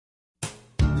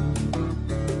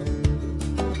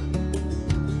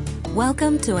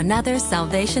Welcome to another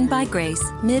Salvation by Grace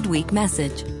midweek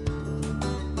message.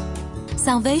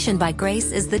 Salvation by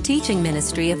Grace is the teaching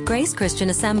ministry of Grace Christian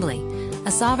Assembly,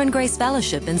 a Sovereign Grace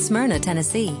Fellowship in Smyrna,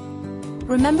 Tennessee.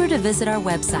 Remember to visit our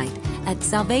website at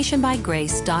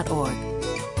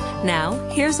salvationbygrace.org. Now,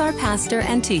 here's our pastor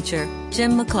and teacher,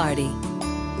 Jim McClarty.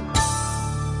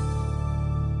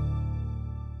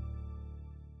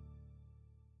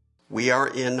 We are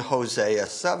in Hosea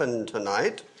 7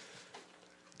 tonight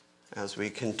as we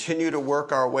continue to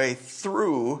work our way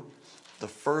through the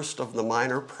first of the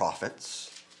minor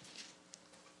prophets.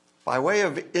 By way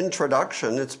of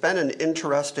introduction, it's been an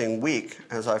interesting week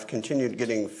as I've continued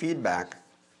getting feedback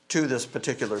to this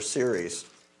particular series.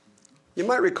 You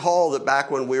might recall that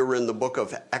back when we were in the book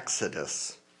of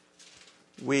Exodus,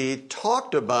 we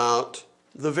talked about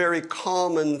the very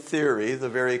common theory, the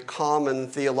very common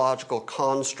theological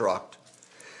construct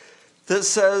that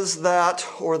says that,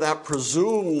 or that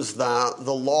presumes that,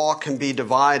 the law can be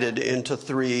divided into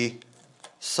three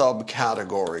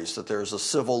subcategories, that there's a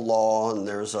civil law and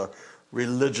there's a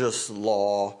religious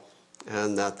law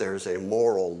and that there's a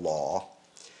moral law.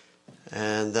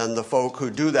 And then the folk who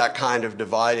do that kind of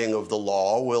dividing of the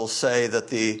law will say that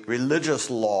the religious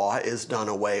law is done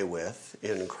away with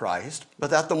in Christ, but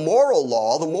that the moral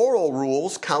law, the moral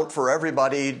rules, count for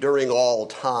everybody during all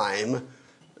time,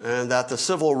 and that the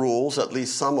civil rules, at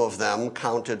least some of them,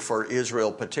 counted for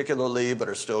Israel particularly, but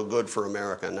are still good for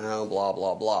America now, blah,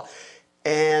 blah, blah.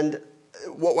 And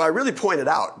what I really pointed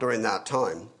out during that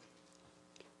time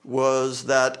was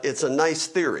that it's a nice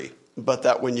theory, but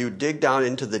that when you dig down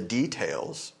into the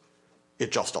details,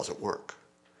 it just doesn't work.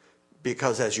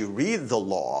 Because as you read the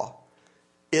law,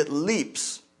 it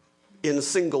leaps in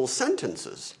single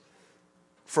sentences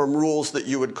from rules that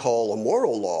you would call a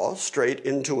moral law straight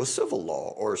into a civil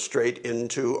law or straight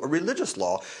into a religious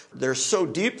law. They're so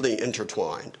deeply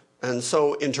intertwined and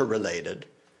so interrelated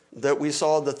that we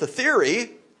saw that the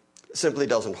theory simply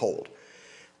doesn't hold.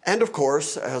 And of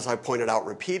course, as I pointed out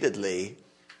repeatedly,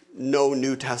 no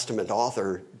New Testament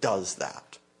author does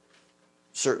that.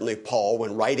 Certainly Paul,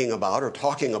 when writing about or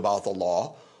talking about the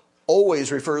law,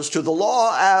 always refers to the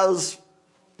law as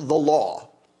the law.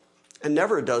 And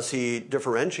never does he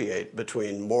differentiate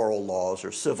between moral laws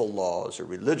or civil laws or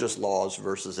religious laws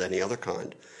versus any other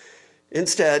kind.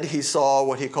 Instead, he saw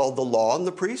what he called the law and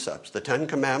the precepts, the 10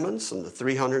 Commandments and the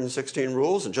 316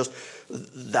 rules, and just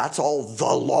that's all the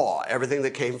law. Everything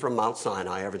that came from Mount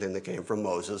Sinai, everything that came from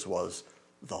Moses was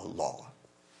the law.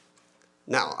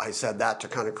 Now, I said that to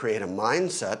kind of create a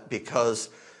mindset because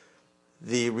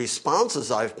the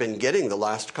responses I've been getting the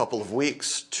last couple of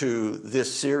weeks to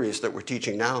this series that we're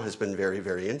teaching now has been very,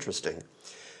 very interesting.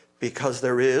 Because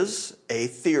there is a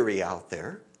theory out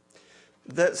there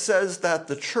that says that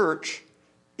the church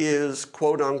is,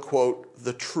 quote unquote,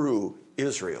 the true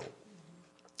Israel.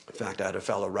 In fact, I had a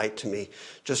fellow write to me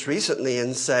just recently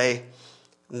and say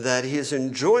that he is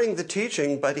enjoying the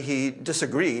teaching, but he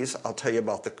disagrees. I'll tell you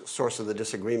about the source of the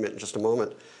disagreement in just a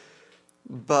moment.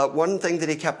 But one thing that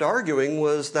he kept arguing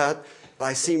was that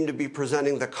I seem to be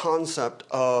presenting the concept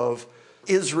of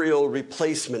Israel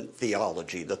replacement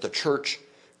theology, that the church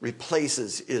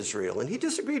replaces Israel. And he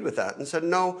disagreed with that and said,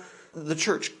 no, the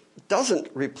church doesn't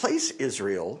replace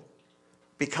Israel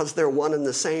because they're one and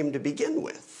the same to begin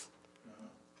with.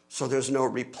 So there's no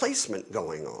replacement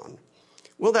going on.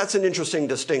 Well, that's an interesting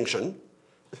distinction.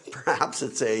 Perhaps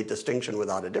it's a distinction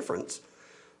without a difference.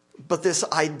 But this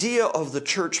idea of the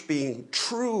church being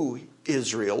true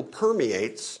Israel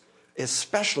permeates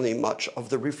especially much of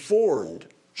the Reformed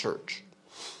church.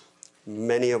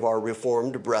 Many of our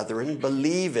Reformed brethren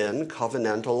believe in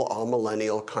covenantal,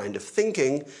 amillennial kind of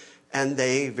thinking, and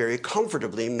they very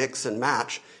comfortably mix and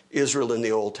match Israel in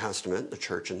the Old Testament, the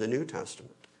church in the New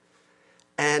Testament.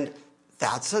 And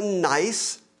that's a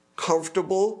nice,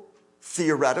 comfortable,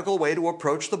 theoretical way to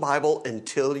approach the Bible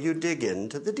until you dig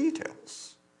into the details.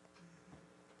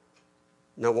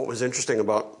 Now, what was interesting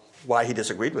about why he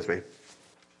disagreed with me,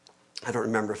 I don't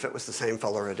remember if it was the same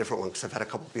fellow or a different one, because I've had a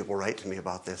couple people write to me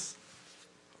about this.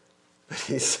 But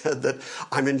he said that,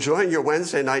 I'm enjoying your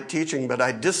Wednesday night teaching, but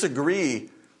I disagree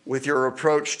with your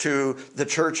approach to the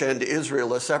church and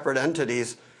Israel as separate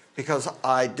entities because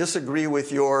I disagree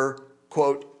with your,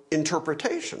 quote,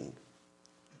 interpretation.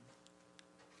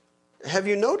 Have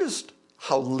you noticed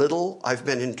how little I've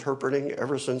been interpreting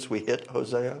ever since we hit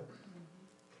Hosea?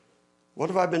 What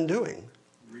have I been doing?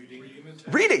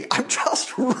 Reading. I'm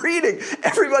just reading.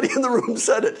 Everybody in the room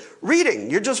said it. Reading.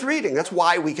 You're just reading. That's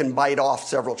why we can bite off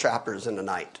several chapters in a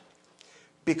night.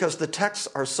 Because the texts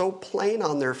are so plain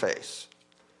on their face.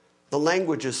 The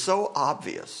language is so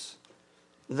obvious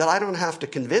that I don't have to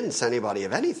convince anybody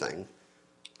of anything.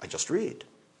 I just read.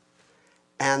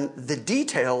 And the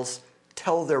details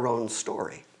tell their own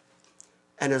story.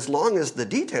 And as long as the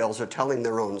details are telling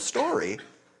their own story,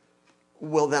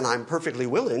 well, then I'm perfectly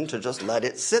willing to just let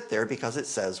it sit there because it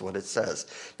says what it says.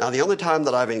 Now, the only time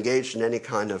that I've engaged in any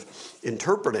kind of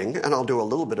interpreting, and I'll do a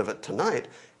little bit of it tonight,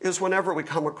 is whenever we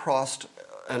come across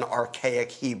an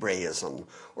archaic Hebraism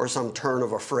or some turn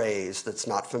of a phrase that's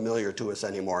not familiar to us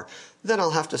anymore. Then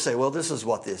I'll have to say, well, this is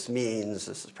what this means.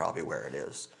 This is probably where it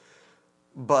is.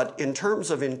 But in terms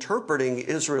of interpreting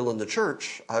Israel and the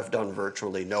church, I've done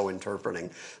virtually no interpreting.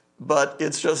 But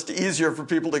it's just easier for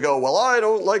people to go, well, I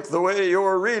don't like the way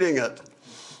you're reading it.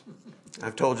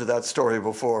 I've told you that story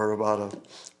before about a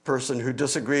person who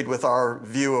disagreed with our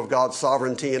view of God's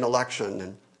sovereignty and election.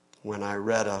 And when I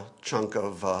read a chunk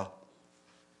of, I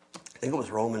think it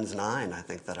was Romans 9, I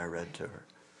think that I read to her.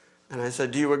 And I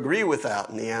said, do you agree with that?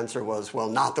 And the answer was, well,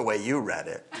 not the way you read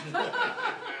it.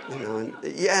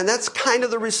 And that's kind of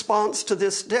the response to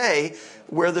this day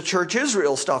where the church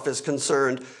Israel stuff is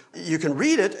concerned. You can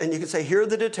read it and you can say, here are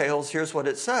the details, here's what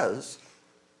it says.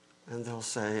 And they'll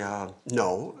say,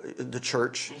 no, the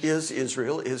church is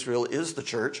Israel is the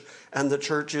church, and the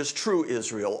church is true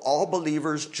Israel. All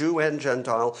believers, Jew and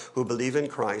Gentile, who believe in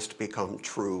Christ become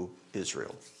true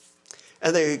Israel.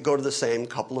 And they go to the same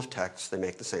couple of texts, they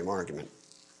make the same argument.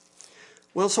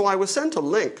 Well, so I was sent a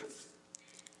link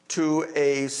to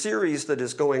a series that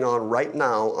is going on right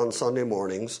now on Sunday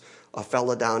mornings. A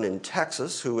fella down in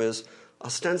Texas who is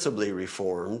ostensibly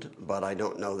Reformed, but I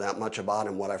don't know that much about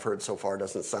him. What I've heard so far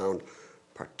doesn't sound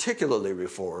particularly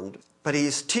Reformed. But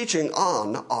he's teaching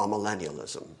on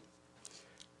amillennialism.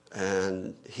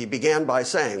 And he began by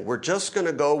saying, we're just going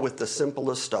to go with the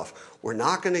simplest stuff. We're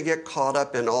not going to get caught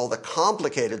up in all the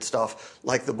complicated stuff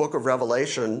like the book of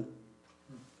Revelation.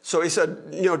 So he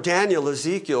said, Daniel,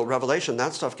 Ezekiel, Revelation,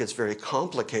 that stuff gets very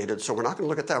complicated, so we're not going to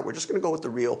look at that. We're just going to go with the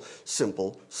real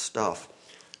simple stuff.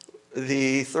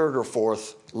 The third or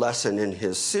fourth lesson in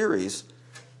his series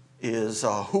is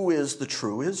who is the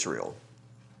true Israel?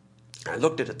 I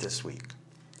looked at it this week.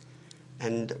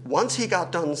 And once he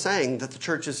got done saying that the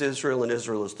church is Israel and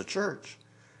Israel is the church,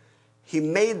 he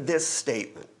made this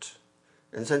statement.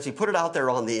 And since he put it out there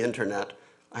on the internet,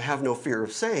 I have no fear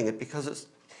of saying it because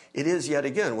it is yet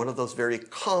again one of those very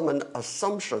common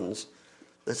assumptions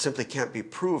that simply can't be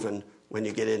proven when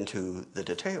you get into the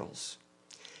details.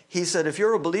 He said, if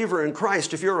you're a believer in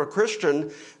Christ, if you're a Christian,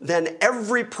 then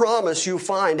every promise you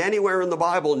find anywhere in the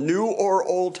Bible, New or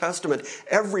Old Testament,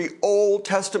 every Old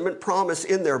Testament promise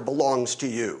in there belongs to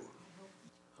you.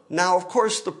 Now, of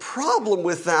course, the problem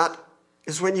with that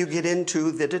is when you get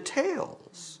into the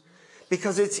details,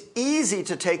 because it's easy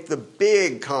to take the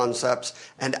big concepts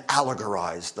and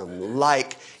allegorize them.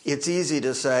 Like it's easy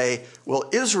to say, well,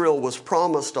 Israel was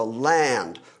promised a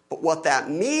land, but what that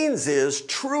means is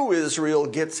true Israel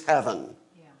gets heaven.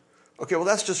 Yeah. Okay, well,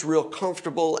 that's just real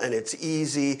comfortable and it's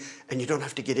easy and you don't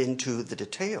have to get into the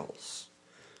details.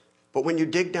 But when you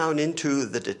dig down into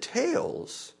the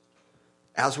details,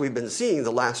 as we've been seeing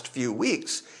the last few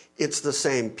weeks, it's the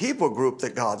same people group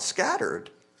that God scattered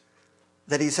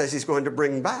that he says he's going to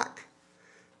bring back.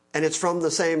 And it's from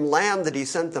the same land that he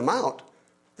sent them out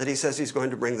that he says he's going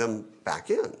to bring them back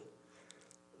in.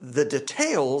 The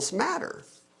details matter.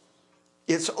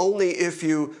 It's only if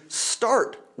you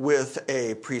start with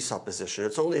a presupposition.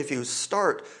 It's only if you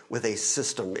start with a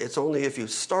system. It's only if you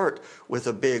start with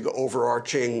a big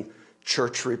overarching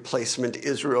church replacement,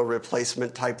 Israel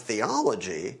replacement type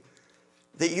theology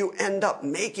that you end up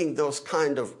making those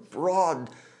kind of broad,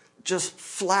 just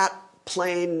flat,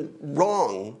 plain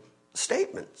wrong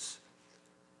statements.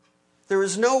 There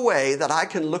is no way that I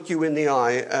can look you in the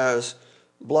eye as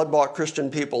blood-bought Christian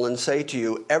people and say to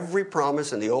you, every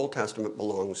promise in the Old Testament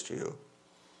belongs to you.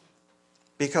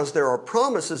 Because there are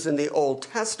promises in the Old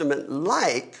Testament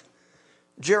like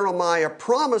Jeremiah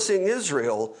promising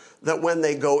Israel that when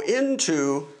they go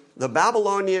into the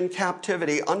Babylonian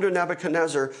captivity under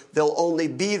Nebuchadnezzar, they'll only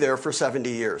be there for 70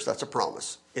 years. That's a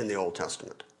promise in the Old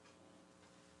Testament.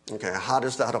 Okay, how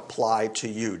does that apply to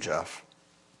you, Jeff?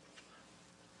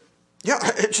 Yeah,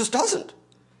 it just doesn't.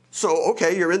 So,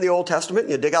 okay, you're in the Old Testament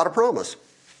and you dig out a promise.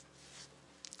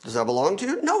 Does that belong to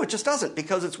you? No, it just doesn't,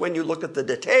 because it's when you look at the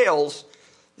details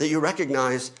that you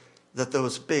recognize that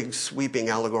those big, sweeping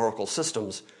allegorical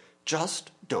systems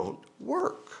just don't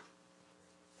work.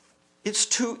 It's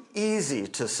too easy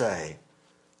to say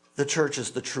the church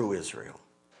is the true Israel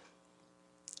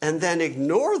and then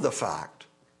ignore the fact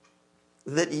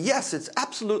that yes, it's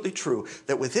absolutely true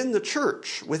that within the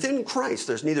church, within Christ,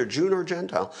 there's neither Jew nor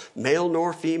Gentile, male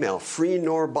nor female, free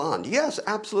nor bond. Yes,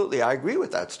 absolutely, I agree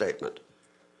with that statement.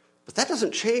 But that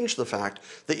doesn't change the fact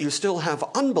that you still have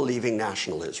unbelieving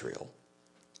national Israel,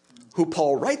 who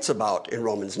Paul writes about in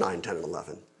Romans 9, 10, and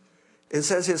 11. It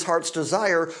says his heart's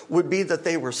desire would be that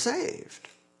they were saved.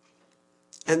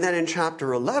 And then in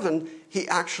chapter 11, he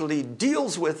actually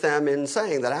deals with them in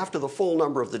saying that after the full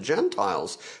number of the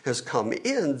Gentiles has come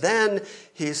in, then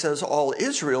he says all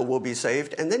Israel will be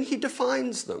saved, and then he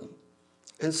defines them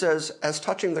and says, as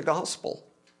touching the gospel,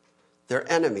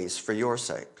 they're enemies for your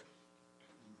sake.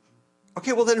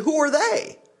 Okay, well then who are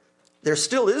they? They're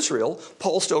still Israel.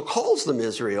 Paul still calls them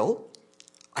Israel.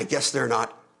 I guess they're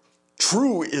not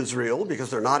true Israel because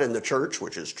they're not in the church,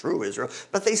 which is true Israel,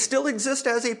 but they still exist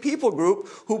as a people group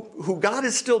who God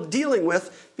is still dealing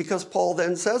with, because Paul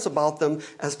then says about them,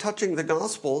 as touching the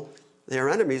gospel, they are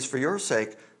enemies for your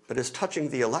sake, but as touching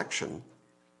the election,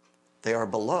 they are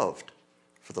beloved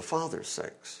for the Father's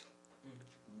sakes.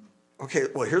 Okay,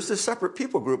 well, here's this separate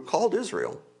people group called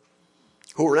Israel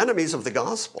who are enemies of the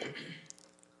gospel,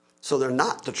 so they're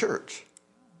not the church.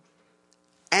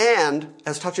 And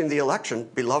as touching the election,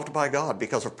 beloved by God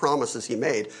because of promises he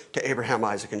made to Abraham,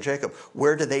 Isaac, and Jacob.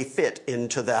 Where do they fit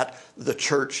into that the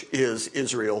church is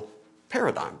Israel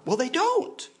paradigm? Well, they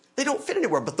don't. They don't fit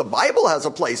anywhere, but the Bible has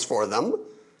a place for them.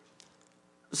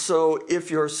 So if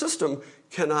your system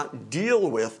cannot deal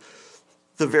with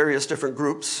the various different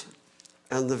groups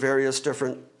and the various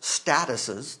different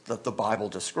statuses that the Bible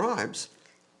describes,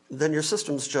 then your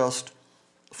system's just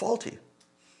faulty.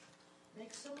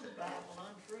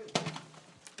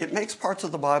 It makes parts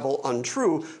of the Bible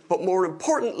untrue, but more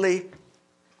importantly,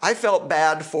 I felt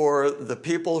bad for the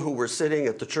people who were sitting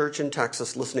at the church in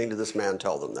Texas listening to this man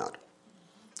tell them that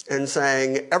and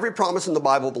saying, every promise in the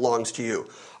Bible belongs to you.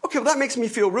 Okay, well, that makes me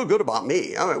feel real good about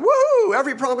me. I went, woohoo,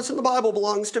 every promise in the Bible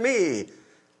belongs to me.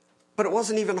 But it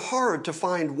wasn't even hard to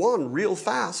find one real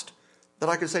fast that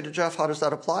I could say to Jeff, how does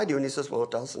that apply to you? And he says, well, it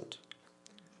doesn't.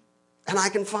 And I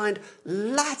can find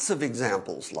lots of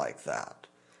examples like that,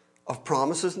 of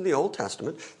promises in the Old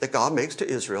Testament that God makes to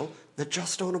Israel that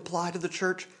just don't apply to the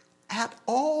church at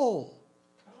all.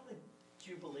 All the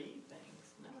Jubilee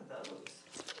things, none of those.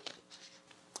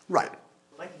 Right.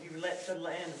 Like you let the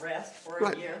land rest for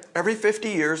Right. a year. Every 50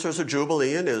 years there's a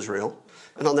Jubilee in Israel,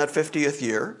 and on that 50th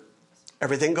year,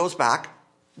 everything goes back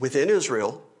within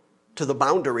Israel to the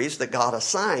boundaries that God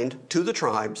assigned to the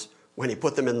tribes when he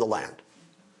put them in the land.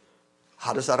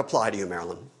 How does that apply to you,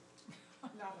 Marilyn?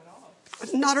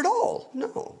 Not at all,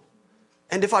 no.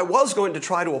 And if I was going to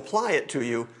try to apply it to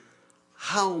you,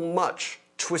 how much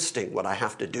twisting would I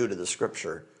have to do to the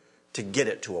scripture to get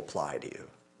it to apply to you?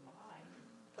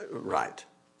 Right.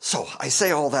 So I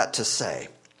say all that to say,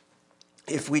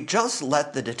 if we just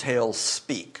let the details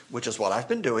speak, which is what I've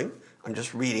been doing, I'm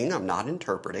just reading, I'm not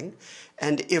interpreting,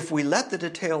 and if we let the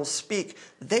details speak,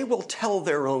 they will tell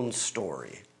their own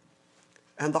story.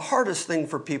 And the hardest thing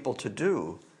for people to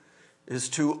do is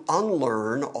to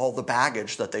unlearn all the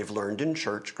baggage that they've learned in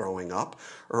church growing up,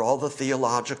 or all the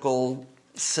theological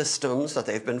systems that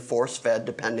they've been force-fed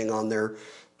depending on their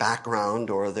background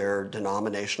or their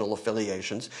denominational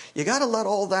affiliations. You got to let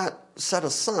all that set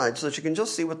aside so that you can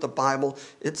just see what the Bible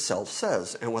itself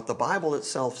says. And what the Bible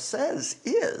itself says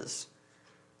is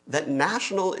that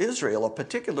national Israel, a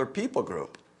particular people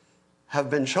group, have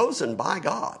been chosen by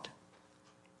God,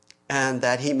 and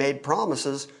that he made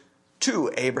promises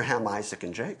to Abraham, Isaac,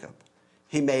 and Jacob.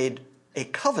 He made a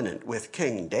covenant with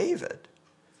King David.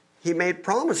 He made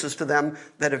promises to them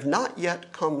that have not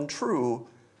yet come true,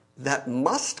 that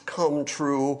must come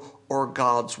true, or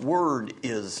God's word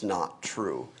is not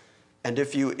true. And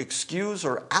if you excuse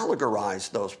or allegorize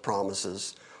those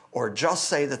promises, or just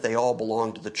say that they all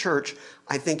belong to the church,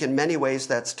 I think in many ways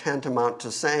that's tantamount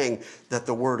to saying that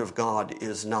the word of God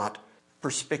is not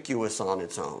perspicuous on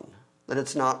its own, that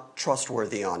it's not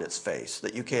trustworthy on its face,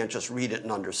 that you can't just read it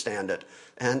and understand it.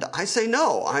 And I say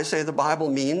no. I say the Bible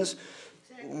means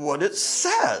what it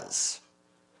says.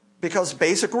 Because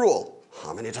basic rule,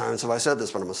 how many times have I said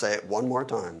this, but I'm going to say it one more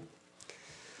time.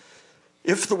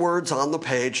 If the words on the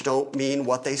page don't mean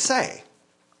what they say,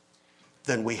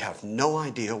 then we have no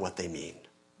idea what they mean.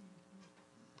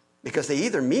 Because they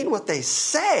either mean what they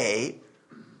say,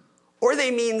 or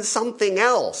they mean something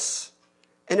else.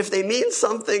 And if they mean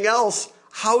something else,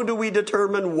 how do we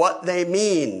determine what they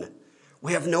mean?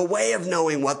 We have no way of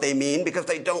knowing what they mean because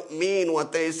they don't mean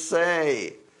what they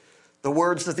say. The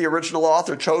words that the original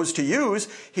author chose to use,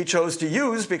 he chose to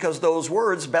use because those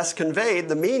words best conveyed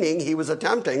the meaning he was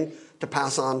attempting to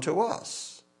pass on to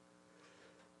us.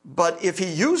 But if he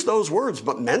used those words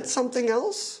but meant something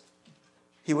else,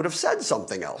 he would have said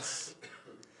something else.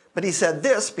 But he said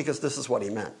this because this is what he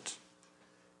meant.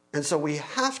 And so we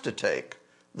have to take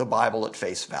the Bible at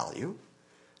face value,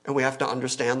 and we have to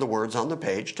understand the words on the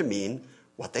page to mean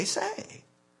what they say.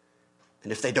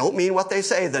 And if they don't mean what they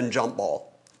say, then jump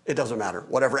ball. It doesn't matter.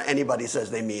 Whatever anybody says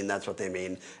they mean, that's what they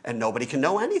mean. And nobody can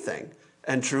know anything.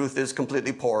 And truth is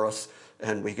completely porous,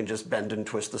 and we can just bend and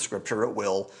twist the scripture at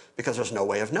will because there's no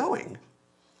way of knowing.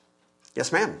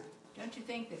 Yes, ma'am? Don't you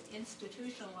think that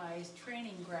institutionalized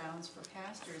training grounds for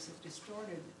pastors have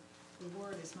distorted the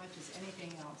word as much as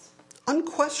anything else?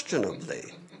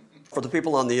 Unquestionably. For the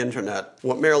people on the internet,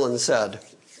 what Marilyn said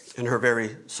in her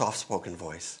very soft-spoken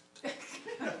voice,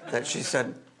 that she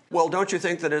said, well, don't you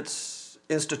think that it's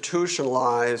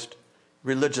institutionalized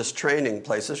religious training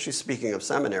places? She's speaking of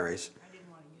seminaries. I didn't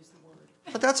want to use the word.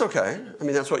 But that's okay. I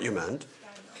mean, that's what you meant.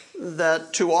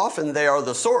 That too often they are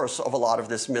the source of a lot of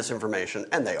this misinformation,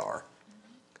 and they are.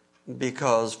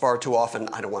 Because far too often,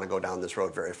 I don't want to go down this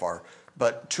road very far,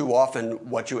 but too often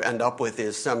what you end up with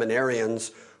is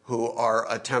seminarians who are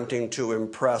attempting to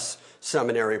impress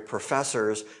seminary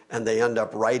professors, and they end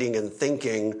up writing and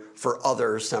thinking for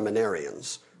other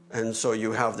seminarians. And so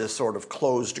you have this sort of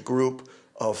closed group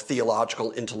of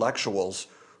theological intellectuals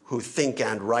who think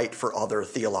and write for other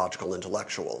theological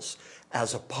intellectuals,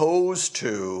 as opposed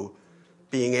to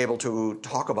being able to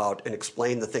talk about and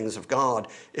explain the things of God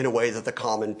in a way that the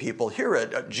common people hear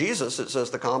it. Jesus, it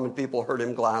says the common people heard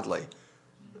him gladly.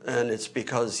 And it's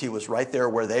because he was right there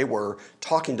where they were,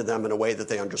 talking to them in a way that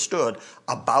they understood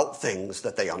about things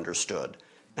that they understood.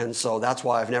 And so that's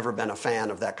why I've never been a fan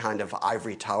of that kind of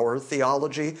ivory tower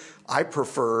theology. I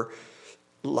prefer,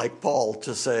 like Paul,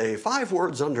 to say 5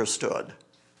 words understood.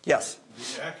 Yes?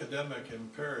 The academic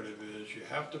imperative is you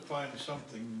have to find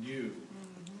something new.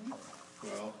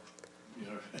 Well,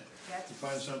 to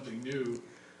find something new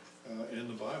in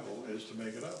the Bible is to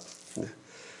make it up.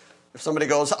 If somebody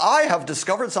goes, I have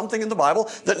discovered something in the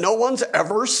Bible that no one's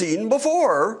ever seen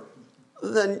before,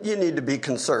 then you need to be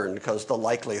concerned, because the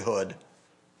likelihood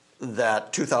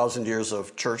that 2,000 years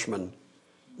of churchmen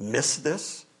missed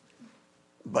this,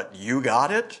 but you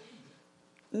got it,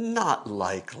 not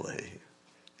likely.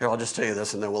 Here, I'll just tell you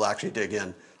this, and then we'll actually dig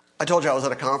in. I told you I was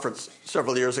at a conference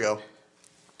several years ago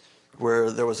where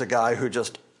there was a guy who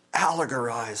just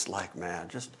allegorized like mad,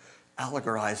 just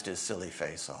allegorized his silly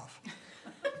face off.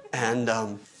 And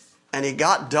he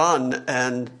got done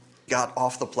and got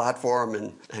off the platform,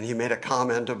 and he made a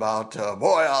comment about,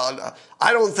 boy,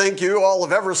 I don't think you all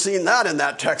have ever seen that in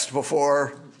that text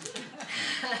before.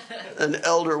 And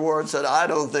Elder Ward said, I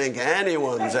don't think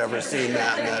anyone's ever seen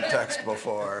that in that text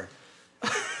before.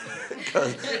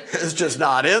 Because it's just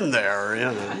not in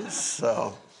there,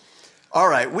 So, all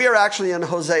right, we are actually in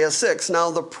Hosea 6.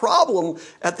 Now, the problem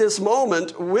at this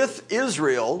moment with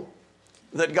Israel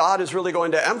that God is really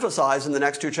going to emphasize in the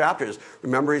next 2 chapters.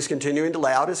 Remember, he's continuing to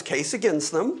lay out his case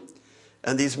against them.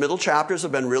 And these middle chapters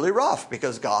have been really rough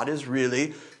because God is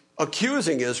really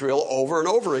accusing Israel over and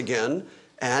over again.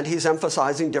 And he's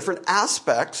emphasizing different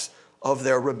aspects of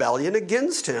their rebellion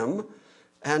against him.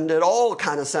 And it all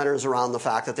kind of centers around the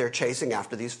fact that they're chasing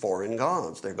after these foreign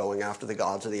gods. They're going after the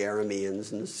gods of the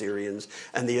Arameans and the Syrians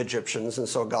and the Egyptians. And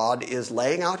so God is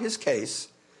laying out his case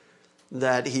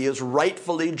that he is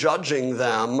rightfully judging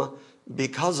them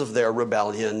because of their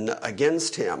rebellion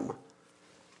against him.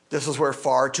 This is where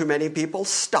far too many people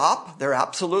stop. They're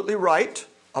absolutely right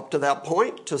up to that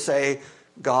point to say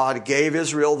God gave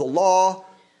Israel the law.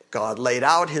 God laid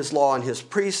out his law and his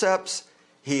precepts.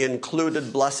 He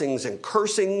included blessings and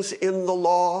cursings in the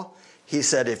law. He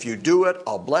said, if you do it,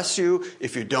 I'll bless you.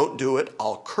 If you don't do it,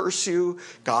 I'll curse you.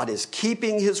 God is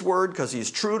keeping his word because he's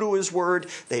true to his word.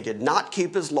 They did not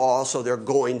keep his law, so they're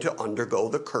going to undergo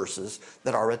the curses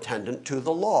that are attendant to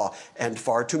the law. And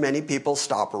far too many people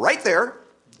stop right there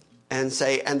and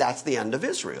say, and that's the end of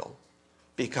Israel.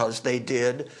 Because they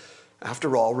did,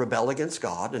 after all, rebel against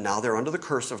God, and now they're under the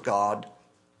curse of God,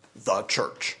 the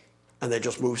church. And they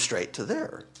just move straight to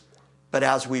there. But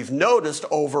as we've noticed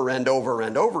over and over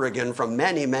and over again from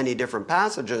many, many different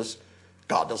passages,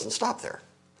 God doesn't stop there.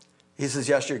 He says,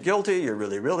 yes, you're guilty. You're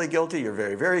really, really guilty. You're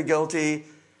very, very guilty.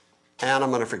 And I'm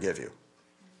going to forgive you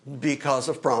because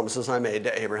of promises I made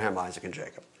to Abraham, Isaac, and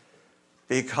Jacob.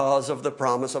 Because of the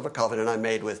promise of a covenant I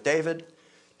made with David.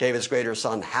 David's greater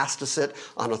son has to sit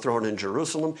on a throne in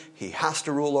Jerusalem. He has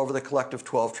to rule over the collective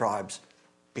 12 tribes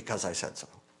because I said so.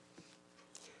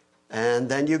 And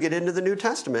then you get into the New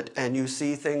Testament and you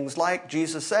see things like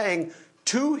Jesus saying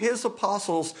to his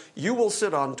apostles, you will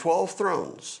sit on 12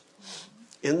 thrones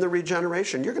in the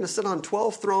regeneration. You're going to sit on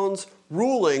 12 thrones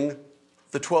ruling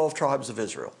the 12 tribes of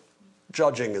Israel.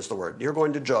 Judging is the word. You're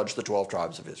going to judge the 12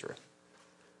 tribes of Israel.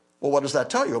 Well, what does that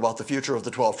tell you about the future of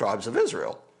the 12 tribes of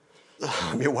Israel?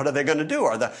 I mean, what are they going to do?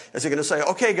 Is he going to say,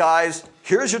 okay, guys,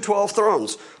 here's your 12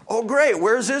 thrones. Oh, great,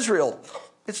 where's Israel?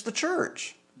 It's the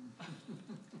church.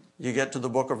 You get to the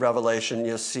book of Revelation,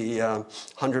 you see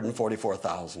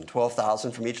 144,000,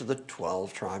 12,000 from each of the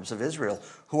 12 tribes of Israel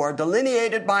who are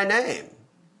delineated by name.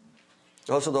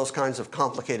 Those are those kinds of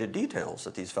complicated details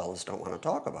that these fellows don't want to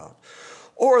talk about.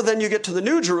 Or then you get to the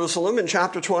New Jerusalem in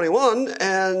chapter 21,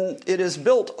 and it is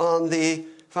built on the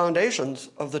foundations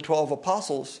of the 12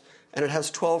 apostles, and it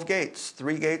has 12 gates,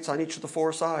 3 gates on each of the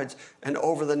 4 sides, and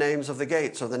over the names of the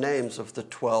gates are the names of the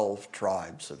 12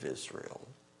 tribes of Israel.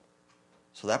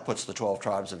 So that puts the 12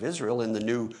 tribes of Israel in the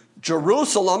New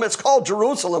Jerusalem. It's called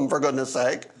Jerusalem, for goodness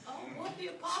sake. Oh, what the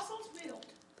apostles built.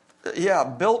 Yeah,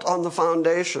 built on the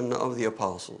foundation of the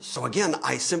apostles. So again,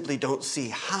 I simply don't see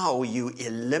how you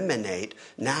eliminate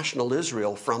national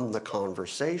Israel from the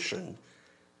conversation,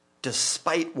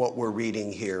 despite what we're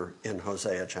reading here in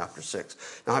Hosea chapter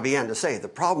 6. Now, I began to say the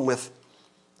problem with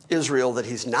Israel that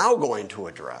he's now going to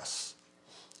address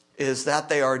is that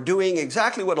they are doing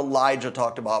exactly what Elijah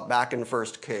talked about back in 1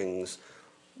 Kings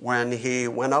when he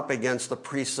went up against the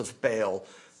priests of Baal.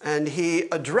 And he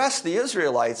addressed the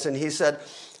Israelites and he said,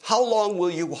 how long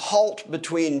will you halt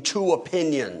between 2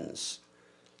 opinions?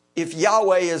 If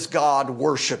Yahweh is God,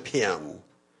 worship him.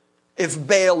 If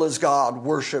Baal is God,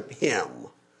 worship him.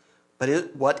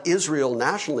 But what Israel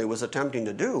nationally was attempting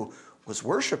to do was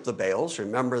worship the Baals.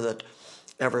 Remember that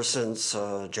ever since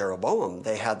Jeroboam,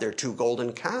 they had their 2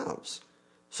 golden calves.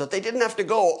 So that they didn't have to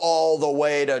go all the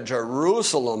way to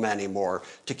Jerusalem anymore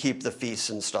to keep the feasts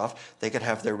and stuff. They could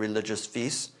have their religious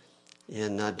feasts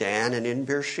in Dan and in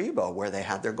Beersheba, where they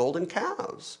had their golden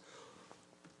calves.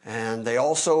 And they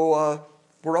also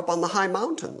were up on the high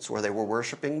mountains where they were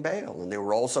worshiping Baal. And they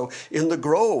were also in the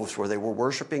groves where they were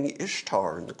worshiping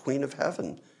Ishtar and the Queen of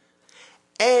Heaven.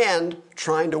 And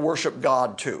trying to worship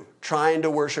God too. Trying to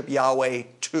worship Yahweh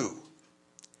too.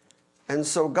 And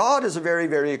so God is a very,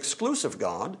 very exclusive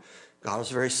God. God is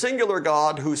a very singular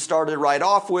God who started right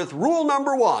off with rule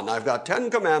number 1. I've got 10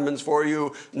 commandments for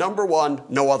you. Number 1,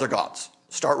 no other gods.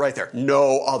 Start right there.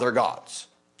 No other gods.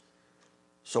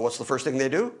 So what's the first thing they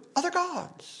do? Other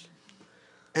gods.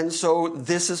 And so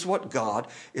this is what God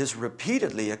is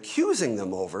repeatedly accusing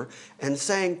them over and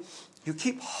saying, you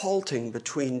keep halting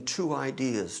between 2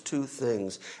 ideas, 2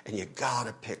 things, and you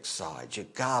gotta pick sides. You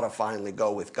gotta finally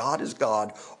go with God is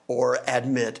God or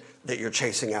admit that you're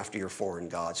chasing after your foreign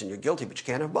gods and you're guilty, but you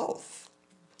can't have both.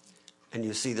 And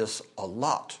you see this a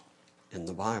lot in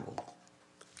the Bible.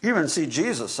 You even see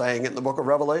Jesus saying it in the book of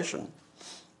Revelation.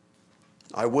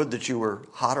 I would that you were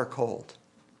hot or cold,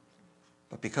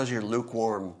 but because you're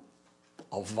lukewarm,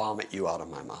 I'll vomit you out of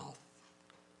my mouth.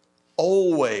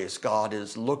 Always God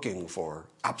is looking for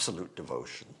absolute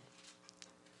devotion.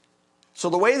 So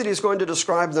the way that he's going to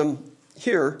describe them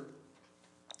here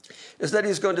is that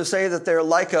he's going to say that they're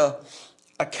like a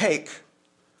cake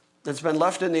that's been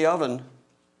left in the oven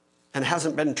and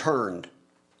hasn't been turned.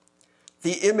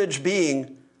 The image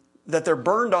being that they're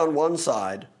burned on one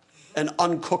side and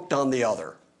uncooked on the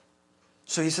other.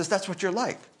 So he says that's what you're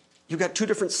like. You've got 2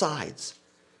 different sides.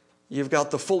 You've got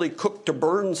the fully cooked to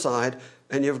burn side,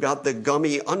 and you've got the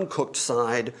gummy, uncooked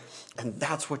side, and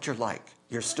that's what you're like.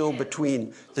 You're still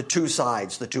between the 2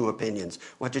 sides, the 2 opinions.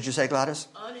 What did you say, Gladys?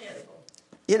 Unedible.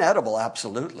 Inedible,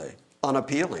 absolutely.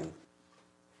 Unappealing.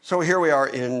 So here we are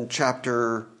in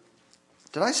chapter,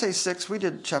 did I say 6? We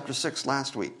did chapter 6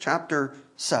 last week. Chapter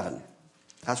 7.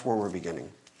 That's where we're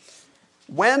beginning.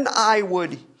 When I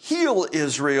would heal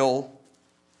Israel,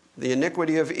 the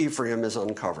iniquity of Ephraim is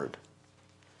uncovered.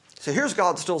 So here's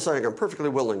God still saying, I'm perfectly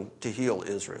willing to heal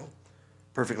Israel,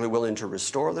 perfectly willing to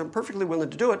restore them, perfectly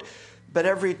willing to do it. But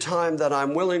every time that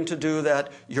I'm willing to do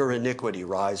that, your iniquity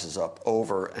rises up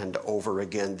over and over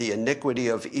again. The iniquity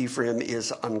of Ephraim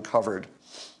is uncovered.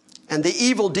 And the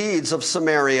evil deeds of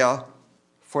Samaria,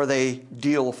 for they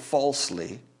deal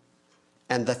falsely,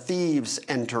 and the thieves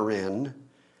enter in,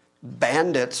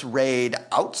 bandits raid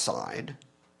outside,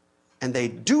 and they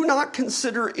do not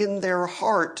consider in their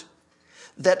heart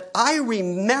that I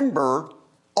remember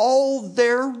all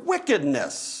their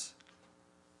wickedness.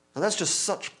 Now that's just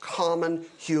such common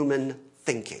human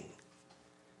thinking.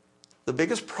 The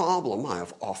biggest problem, I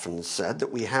have often said,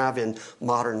 that we have in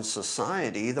modern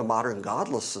society, the modern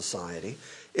godless society,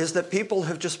 is that people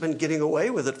have just been getting away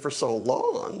with it for so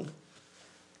long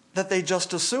that they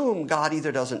just assume God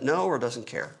either doesn't know or doesn't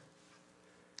care.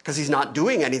 Because he's not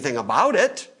doing anything about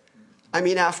it. I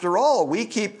mean, after all, we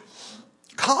keep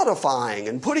codifying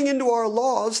and putting into our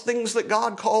laws things that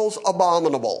God calls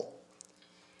abominable.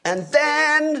 And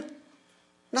then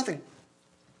nothing.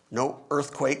 No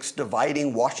earthquakes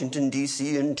dividing Washington,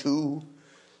 D.C. in two.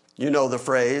 You know the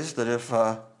phrase that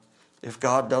if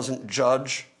God doesn't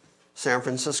judge San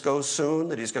Francisco soon,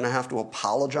 that he's going to have to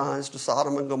apologize to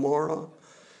Sodom and Gomorrah.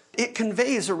 It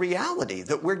conveys a reality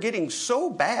that we're getting so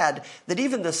bad that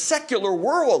even the secular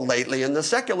world lately and the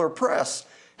secular press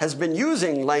has been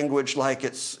using language like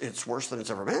it's worse than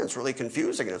it's ever been. It's really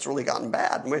confusing and it's really gotten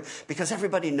bad. Because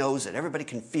everybody knows it. Everybody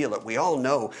can feel it. We all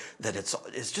know that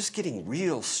it's just getting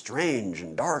real strange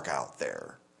and dark out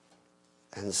there.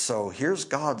 And so here's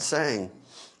God saying,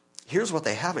 here's what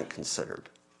they haven't considered.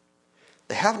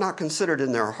 They have not considered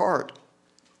in their heart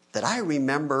that I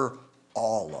remember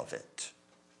all of it.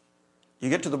 You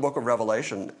get to the book of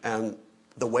Revelation, and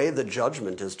the way the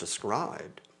judgment is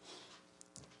described,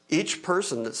 each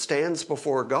person that stands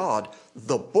before God,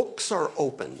 the books are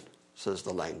open, says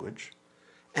the language,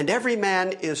 and every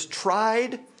man is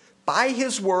tried by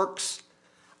his works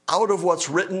out of what's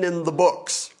written in the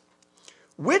books,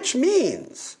 which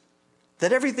means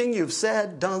that everything you've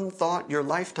said, done, thought, your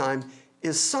lifetime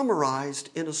is summarized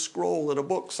in a scroll in a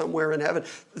book somewhere in heaven.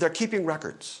 They're keeping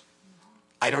records.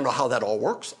 I don't know how that all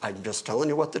works. I'm just telling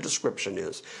you what the description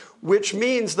is. Which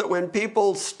means that when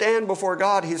people stand before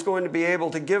God, he's going to be able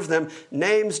to give them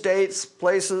names, dates,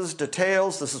 places,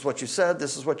 details. This is what you said.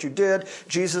 This is what you did.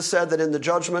 Jesus said that in the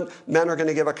judgment, men are going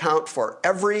to give account for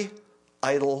every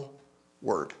idle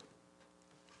word.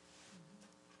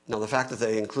 Now, the fact that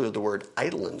they included the word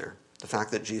idle in there, the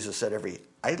fact that Jesus said every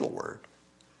idle word,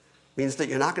 means that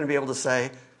you're not going to be able to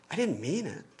say, I didn't mean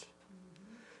it.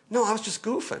 No, I was just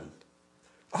goofing.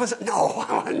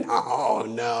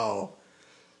 No.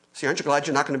 See, aren't you glad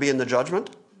you're not going to be in the judgment?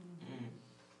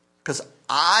 Because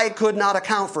I could not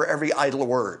account for every idle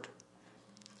word.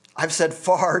 I've said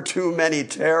far too many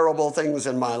terrible things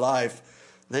in my life.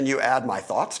 Then you add my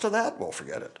thoughts to that? Well,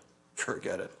 forget it.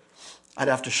 Forget it. I'd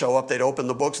have to show up, they'd open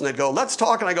the books, and they'd go, let's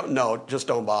talk. And I go, no, just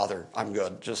don't bother. I'm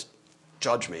good. Just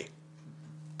judge me.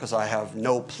 Because I have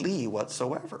no plea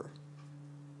whatsoever.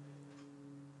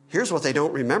 Here's what they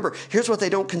don't remember. Here's what they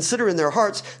don't consider in their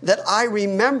hearts, that I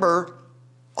remember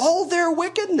all their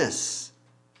wickedness.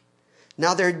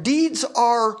 Now their deeds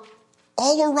are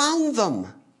all around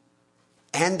them,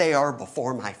 and they are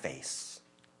before my face.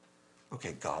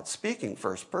 Okay, God speaking,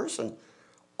 first person.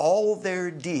 All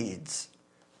their deeds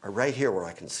are right here where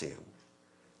I can see them.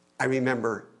 I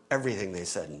remember everything they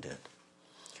said and did.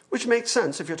 Which makes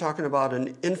sense if you're talking about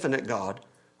an infinite God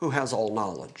who has all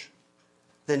knowledge.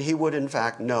 Then he would, in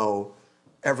fact, know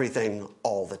everything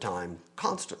all the time,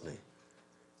 constantly.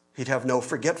 He'd have no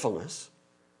forgetfulness.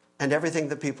 And everything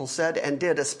that people said and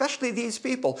did, especially these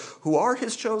people who are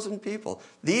his chosen people,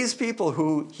 these people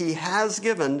who he has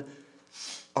given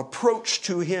approach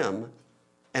to him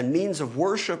and means of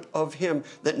worship of him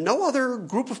that no other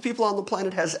group of people on the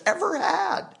planet has ever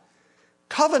had.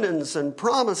 Covenants and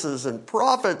promises and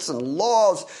prophets and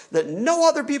laws that no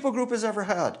other people group has ever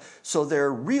had. So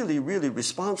they're really, really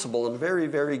responsible and very,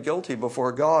 very guilty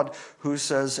before God, who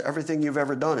says everything you've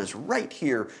ever done is right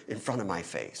here in front of my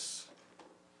face.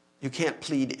 You can't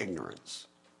plead ignorance.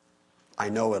 I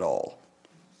know it all.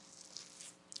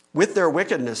 With their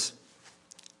wickedness,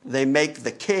 they make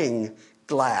the king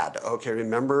glad. Okay,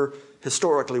 remember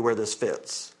historically where this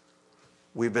fits.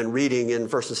 We've been reading in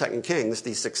 1st and 2nd Kings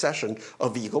the succession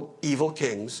of evil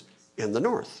kings in the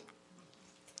north.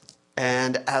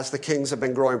 And as the kings have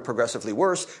been growing progressively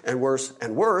worse and worse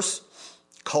and worse,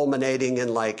 culminating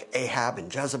in like Ahab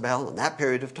and Jezebel in that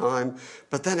period of time,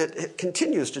 but then it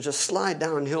continues to just slide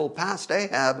downhill past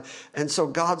Ahab. And so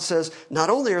God says, not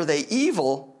only are they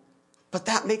evil, but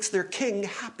that makes their king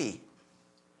happy.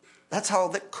 That's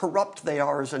how corrupt they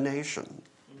are as a nation.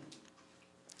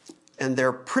 And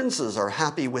their princes are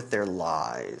happy with their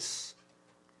lies.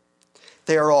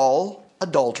 They are all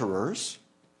adulterers,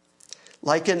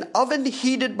 like an oven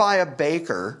heated by a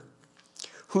baker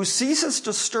who ceases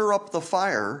to stir up the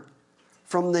fire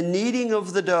from the kneading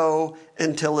of the dough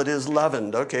until it is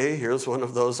leavened. Okay, here's one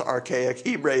of those archaic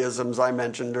Hebraisms I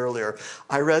mentioned earlier.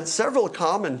 I read several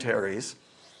commentaries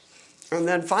and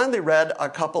then finally read a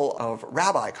couple of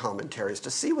rabbi commentaries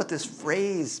to see what this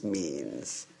phrase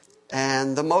means.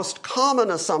 And the most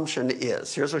common assumption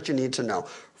is, here's what you need to know.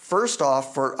 First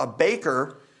off, for a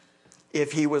baker,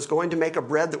 if he was going to make a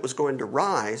bread that was going to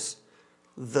rise,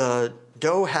 the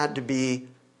dough had to be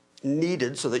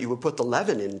kneaded so that you would put the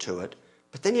leaven into it.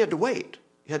 But then you had to wait.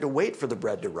 You had to wait for the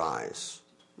bread to rise.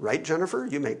 Right, Jennifer?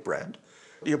 You make bread.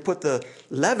 You put the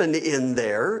leaven in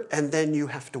there, and then you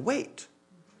have to wait.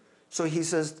 So he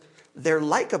says, they're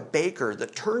like a baker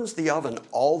that turns the oven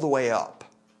all the way up,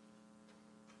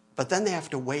 but then they have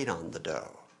to wait on the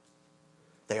dough.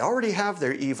 They already have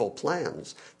their evil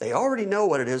plans. They already know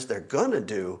what it is they're going to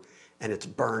do, and it's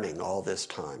burning all this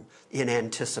time in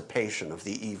anticipation of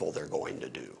the evil they're going to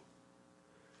do.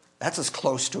 That's as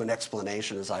close to an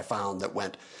explanation as I found that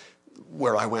went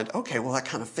where I went, okay, well, that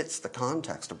kind of fits the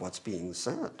context of what's being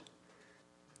said.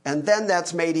 And then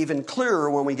that's made even clearer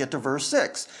when we get to verse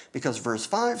 6, because verse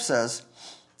 5 says,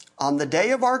 on the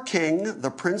day of our king,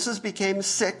 the princes became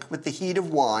sick with the heat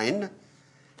of wine,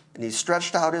 and he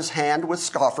stretched out his hand with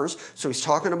scoffers. So he's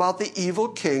talking about the evil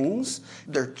kings.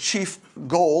 Their chief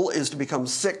goal is to become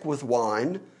sick with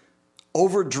wine,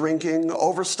 over drinking,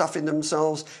 overstuffing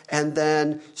themselves, and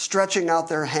then stretching out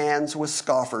their hands with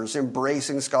scoffers,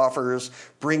 embracing scoffers,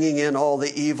 bringing in all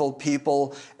the evil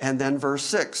people. And then verse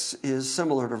 6 is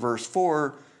similar to verse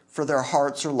 4, for their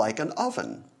hearts are like an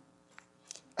oven.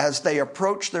 As they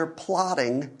approach their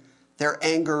plotting, their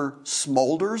anger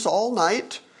smolders all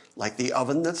night, like the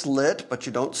oven that's lit, but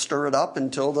you don't stir it up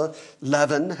until the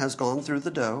leaven has gone through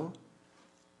the dough.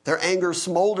 Their anger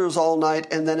smolders all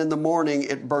night, and then in the morning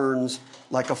it burns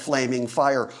like a flaming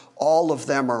fire. All of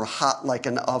them are hot like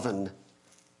an oven,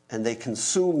 and they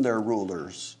consume their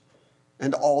rulers.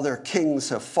 And all their kings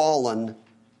have fallen,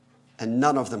 and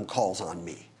none of them calls on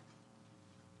me.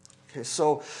 Okay,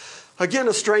 so again,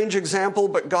 a strange example,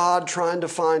 but God trying to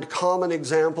find common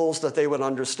examples that they would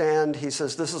understand. He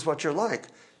says, this is what you're like.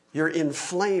 You're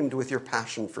inflamed with your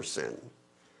passion for sin.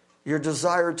 Your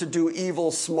desire to do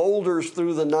evil smolders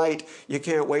through the night. You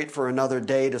can't wait for another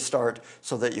day to start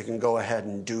so that you can go ahead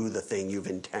and do the thing you've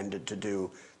intended to do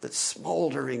that's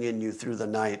smoldering in you through the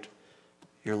night.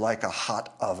 You're like a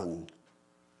hot oven.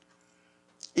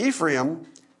 Ephraim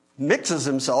mixes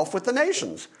himself with the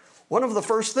nations. One of the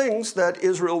first things that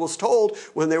Israel was told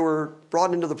when they were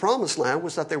brought into the promised land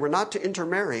was that they were not to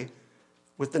intermarry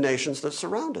with the nations that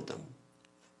surrounded them.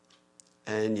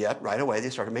 And yet, right away,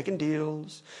 they started making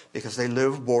deals because they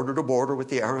lived border to border with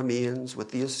the Arameans,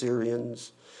 with the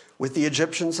Assyrians, with the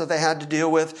Egyptians that they had to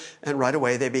deal with. And right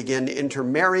away, they begin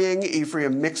intermarrying.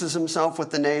 Ephraim mixes himself with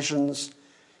the nations.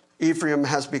 Ephraim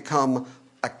has become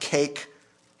a cake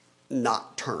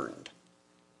not turned.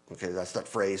 Okay, that's that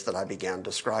phrase that I began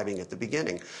describing at the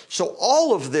beginning. So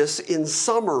all of this, in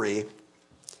summary,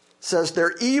 says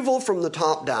they're evil from the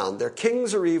top down. Their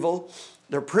kings are evil.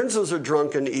 Their princes are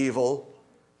drunk and evil.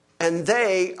 And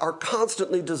they are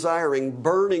constantly desiring,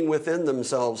 burning within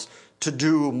themselves to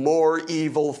do more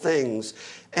evil things.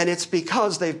 And it's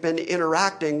because they've been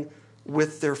interacting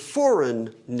with their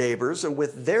foreign neighbors and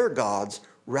with their gods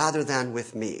rather than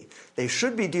with me. They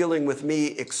should be dealing with me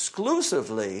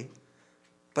exclusively,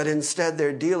 but instead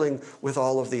they're dealing with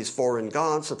all of these foreign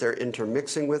gods that they're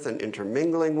intermixing with and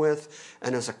intermingling with.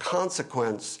 And as a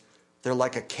consequence, they're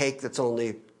like a cake that's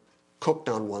only cooked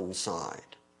on one side.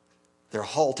 They're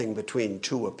halting between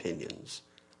two opinions.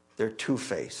 They're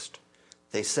two-faced.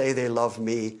 They say they love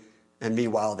me, and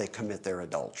meanwhile they commit their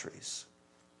adulteries.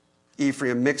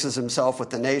 Ephraim mixes himself with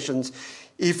the nations.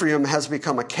 Ephraim has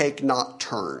become a cake not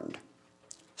turned.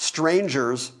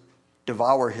 Strangers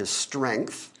devour his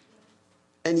strength,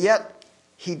 and yet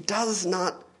he does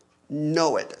not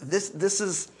know it. This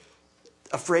is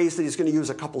a phrase that he's going to use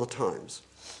a couple of times.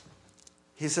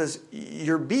 He says,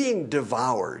 you're being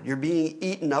devoured. You're being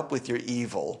eaten up with your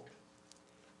evil.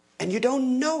 And you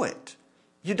don't know it.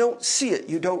 You don't see it.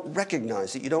 You don't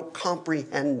recognize it. You don't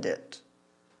comprehend it.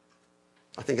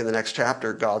 I think in the next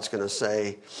chapter, God's going to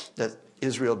say that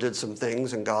Israel did some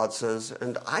things, and God says,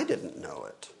 and I didn't know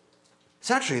it. It's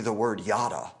actually the word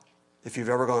yada. If you've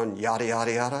ever gone yada,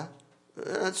 yada, yada,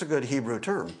 that's a good Hebrew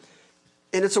term.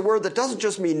 And it's a word that doesn't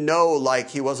just mean know like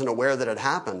he wasn't aware that it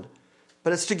happened,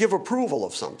 but it's to give approval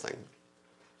of something.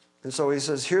 And so he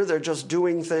says here they're just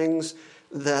doing things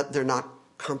that they're not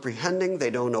comprehending.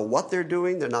 They don't know what they're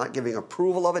doing. They're not giving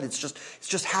approval of it. It's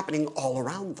just happening all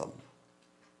around them,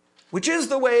 which is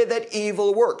the way that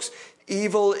evil works.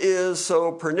 Evil is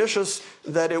so pernicious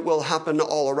that it will happen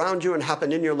all around you and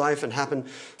happen in your life and happen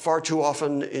far too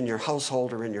often in your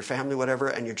household or in your family, whatever,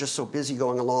 and you're just so busy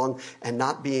going along and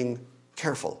not being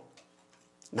careful,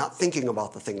 not thinking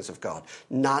about the things of God,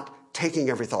 not taking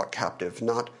every thought captive,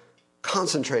 not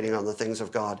concentrating on the things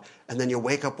of God. And then you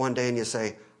wake up one day and you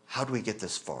say, how do we get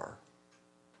this far?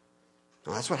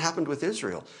 Now, that's what happened with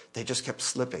Israel. They just kept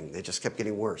slipping. They just kept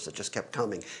getting worse. It just kept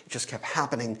coming. It just kept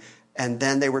happening. And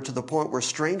then they were to the point where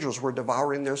strangers were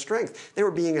devouring their strength. They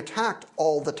were being attacked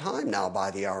all the time now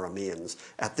by the Arameans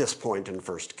at this point in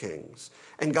 1 Kings.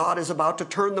 And God is about to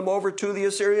turn them over to the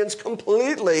Assyrians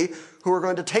completely, who are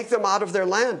going to take them out of their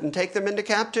land and take them into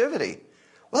captivity.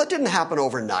 Well, it didn't happen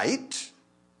overnight.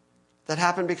 That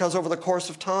happened because over the course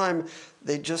of time,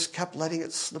 they just kept letting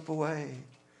it slip away.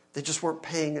 They just weren't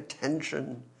paying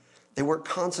attention. They weren't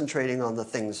concentrating on the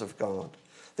things of God.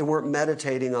 They weren't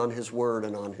meditating on his word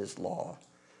and on his law.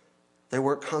 They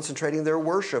weren't concentrating their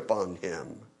worship on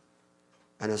him.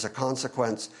 And as a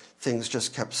consequence, things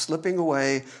just kept slipping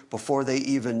away before they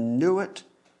even knew it.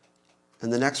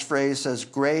 And the next phrase says,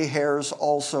 gray hairs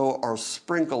also are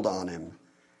sprinkled on him,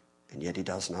 and yet he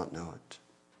does not know it.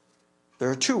 There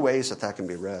are two ways that can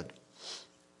be read.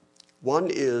 One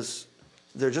is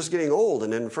they're just getting old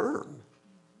and infirm,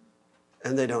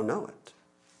 and they don't know it.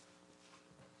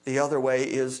 The other way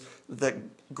is that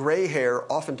gray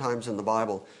hair, oftentimes in the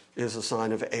Bible, is a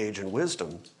sign of age and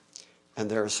wisdom. And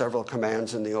there are several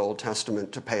commands in the Old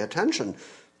Testament to pay attention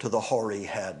to the hoary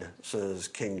head, says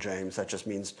King James. That just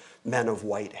means men of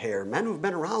white hair, men who've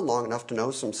been around long enough to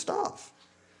know some stuff.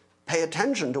 Pay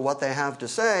attention to what they have to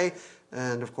say.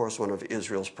 And of course, one of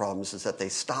Israel's problems is that they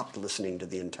stopped listening to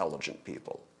the intelligent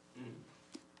people.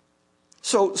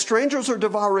 So strangers are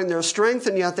devouring their strength,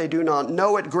 and yet they do not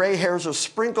know it. Gray hairs are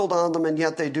sprinkled on them, and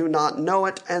yet they do not know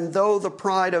it. And though the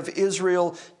pride of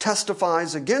Israel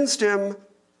testifies against him,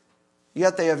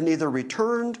 yet they have neither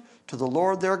returned to the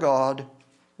Lord their God,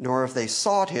 nor have they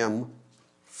sought him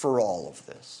for all of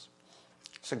this.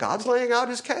 So God's laying out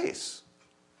his case.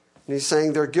 And he's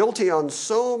saying they're guilty on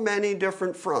so many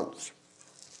different fronts.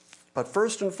 But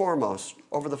first and foremost,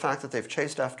 over the fact that they've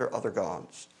chased after other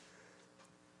gods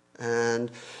and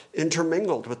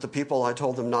intermingled with the people I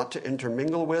told them not to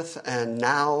intermingle with, and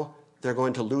now they're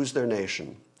going to lose their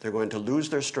nation. They're going to lose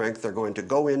their strength. They're going to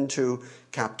go into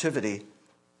captivity,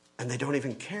 and they don't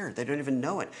even care. They don't even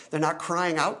know it. They're not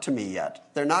crying out to me yet.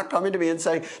 They're not coming to me and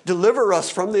saying, deliver us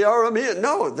from the Arameans.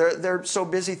 No, they're so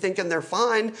busy thinking they're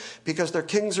fine because their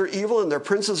kings are evil and their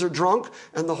princes are drunk,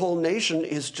 and the whole nation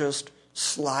is just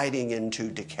sliding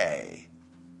into decay.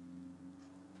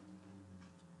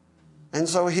 And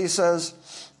so he says,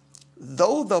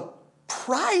 though the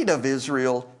pride of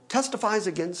Israel testifies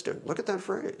against him. Look at that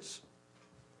phrase.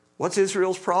 What's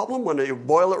Israel's problem when you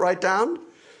boil it right down?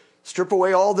 Strip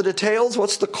away all the details.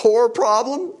 What's the core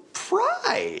problem?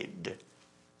 Pride.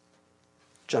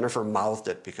 Jennifer mouthed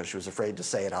it because she was afraid to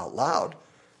say it out loud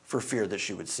for fear that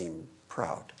she would seem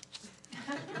proud.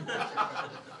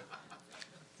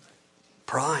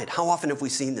 Pride. How often have we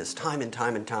seen this time and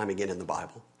time and time again in the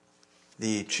Bible?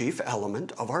 The chief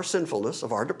element of our sinfulness,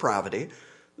 of our depravity,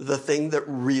 the thing that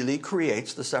really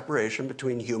creates the separation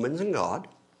between humans and God,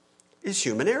 is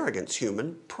human arrogance,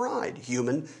 human pride,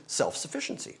 human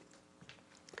self-sufficiency.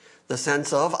 The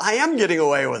sense of, I am getting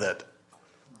away with it.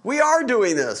 We are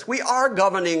doing this. We are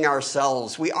governing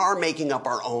ourselves. We are making up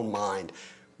our own mind.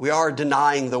 We are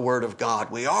denying the word of God.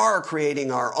 We are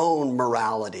creating our own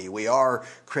morality. We are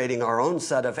creating our own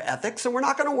set of ethics, and we're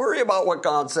not going to worry about what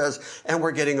God says, and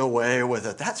we're getting away with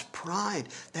it. That's pride.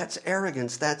 That's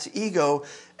arrogance. That's ego.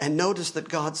 And notice that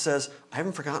God says, I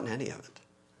haven't forgotten any of it.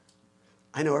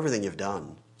 I know everything you've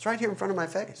done. It's right here in front of my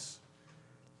face.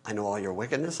 I know all your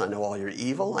wickedness. I know all your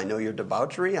evil. I know your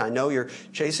debauchery. I know you're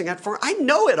chasing after foreign. I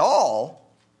know it all.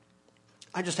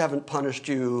 I just haven't punished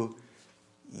you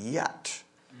yet.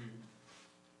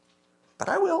 But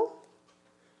I will.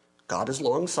 God is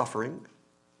long-suffering,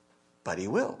 but he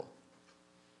will.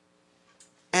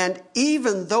 And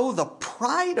even though the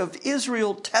pride of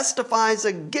Israel testifies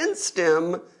against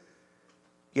him,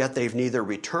 yet they've neither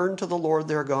returned to the Lord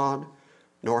their God,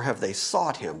 nor have they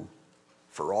sought him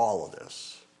for all of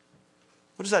this.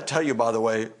 What does that tell you, by the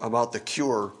way, about the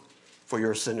cure for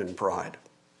your sin and pride?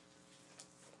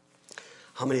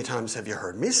 How many times have you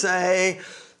heard me say,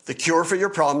 the cure for your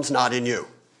problem's not in you?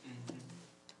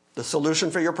 The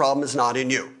solution for your problem is not in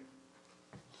you.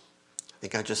 I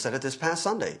think I just said it this past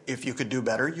Sunday. If you could do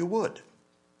better, you would.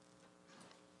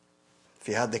 If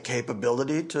you had the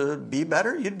capability to be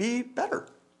better, you'd be better.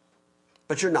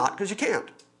 But you're not because you can't.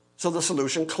 So the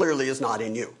solution clearly is not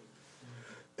in you.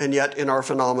 And yet in our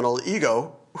phenomenal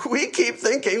ego, we keep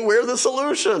thinking we're the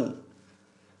solution.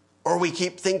 Or we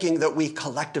keep thinking that we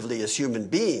collectively as human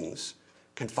beings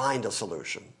can find a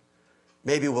solution.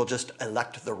 Maybe we'll just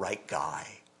elect the right guy.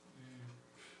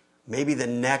 Maybe the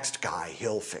next guy,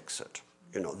 he'll fix it.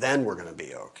 Then we're going to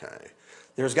be okay.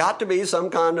 There's got to be some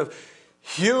kind of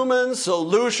human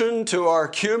solution to our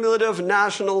cumulative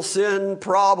national sin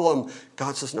problem.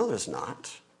 God says, no, there's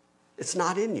not. It's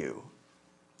not in you.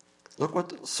 Look what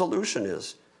the solution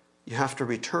is. You have to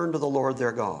return to the Lord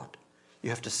their God.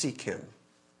 You have to seek him.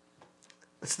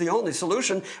 That's the only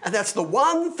solution, and that's the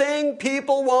one thing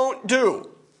people won't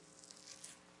do.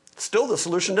 It's still the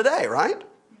solution today, right?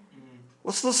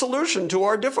 What's the solution to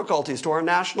our difficulties, to our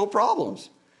national problems?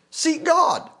 Seek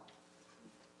God.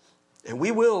 And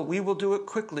we will do it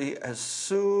quickly as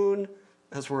soon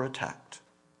as we're attacked.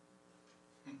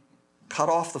 Cut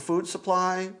off the food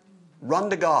supply, run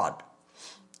to God.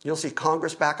 You'll see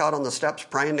Congress back out on the steps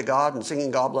praying to God and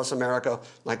singing God Bless America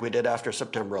like we did after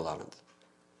September 11th.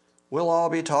 We'll all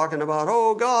be talking about,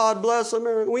 oh, God bless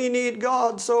America. We need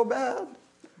God so bad.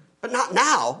 But not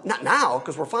now,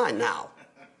 because we're fine now.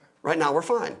 Right now we're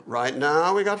fine. Right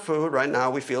now we got food. Right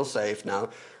now we feel safe.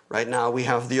 Right now we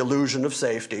have the illusion of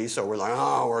safety. So we're like,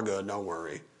 oh, we're good. Don't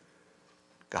worry.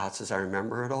 God says, I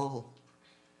remember it all.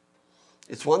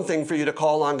 It's one thing for you to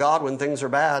call on God when things are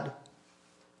bad,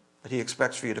 but he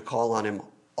expects for you to call on him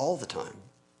all the time.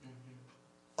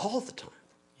 All the time.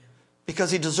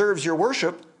 Because he deserves your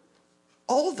worship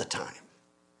all the time.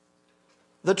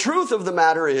 The truth of the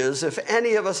matter is, if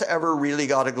any of us ever really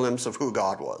got a glimpse of who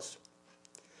God was,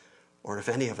 or if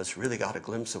any of us really got a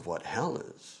glimpse of what hell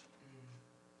is,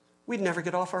 we'd never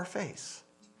get off our face.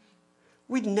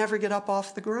 We'd never get up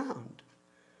off the ground.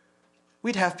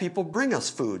 We'd have people bring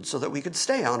us food so that we could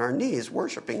stay on our knees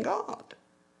worshiping God.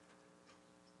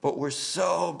 But we're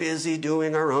so busy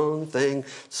doing our own thing,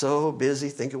 so busy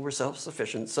thinking we're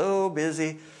self-sufficient, so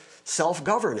busy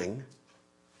self-governing,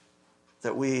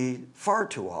 that we far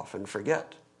too often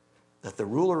forget that the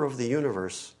ruler of the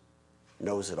universe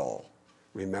knows it all,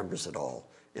 remembers it all.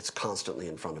 It's constantly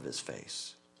in front of his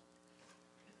face.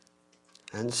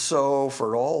 And so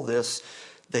for all this,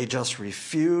 they just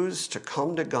refuse to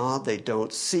come to God. They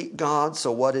don't seek God.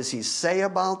 So what does he say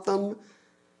about them?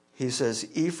 He says,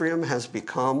 Ephraim has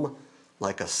become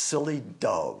like a silly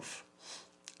dove.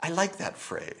 I like that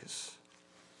phrase.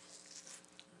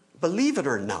 Believe it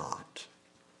or not,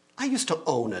 I used to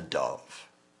own a dove.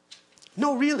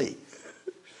 No, really.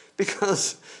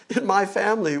 Because in my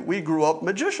family, we grew up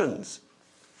magicians.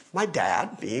 My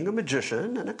dad, being a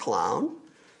magician and a clown,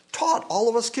 taught all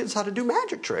of us kids how to do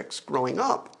magic tricks growing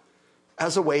up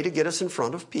as a way to get us in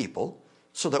front of people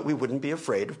so that we wouldn't be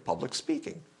afraid of public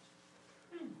speaking.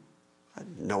 I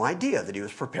had no idea that he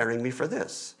was preparing me for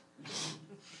this.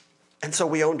 And so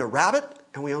we owned a rabbit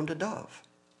and we owned a dove.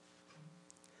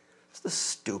 It's the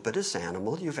stupidest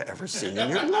animal you've ever seen in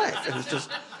your life. It was just...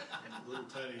 Little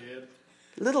tiny head.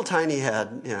 Little tiny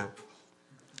head, yeah.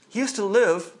 He used to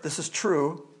live, this is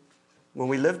true, when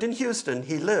we lived in Houston,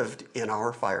 he lived in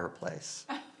our fireplace.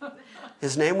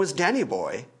 His name was Denny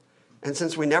Boy. And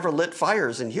since we never lit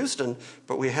fires in Houston,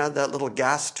 but we had that little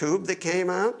gas tube that came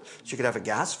out, so you could have a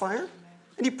gas fire,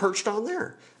 and he perched on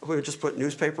there. We would just put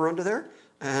newspaper under there,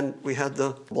 and we had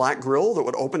the black grill that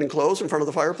would open and close in front of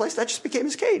the fireplace. That just became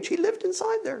his cage. He lived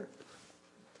inside there.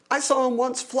 I saw him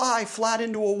once fly flat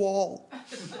into a wall.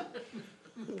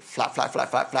 Flap, flap, flap,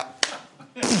 flap, flap.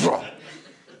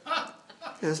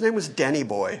 His name was Denny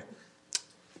Boy.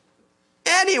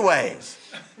 Anyways,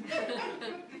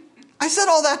 I said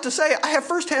all that to say I have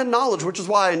firsthand knowledge, which is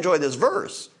why I enjoy this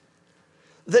verse,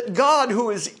 that God, who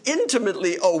is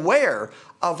intimately aware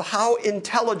of how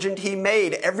intelligent he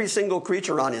made every single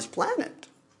creature on his planet,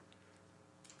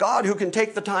 God who can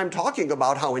take the time talking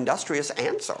about how industrious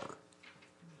ants are,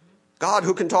 God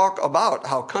who can talk about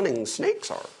how cunning snakes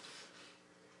are,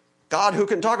 God who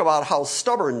can talk about how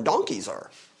stubborn donkeys are,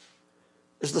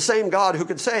 is the same God who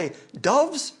could say,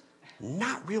 doves,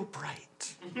 not real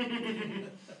bright.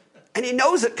 And he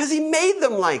knows it because he made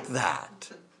them like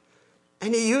that.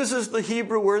 And he uses the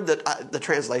Hebrew word that the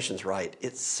translation's right.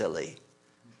 It's silly,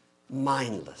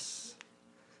 mindless.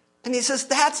 And he says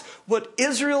that's what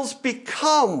Israel's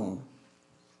become.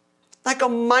 Like a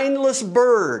mindless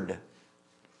bird.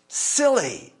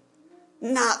 Silly.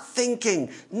 Not thinking,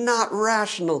 not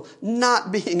rational,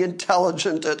 not being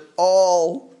intelligent at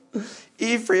all.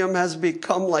 Ephraim has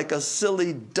become like a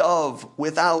silly dove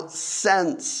without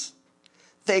sense.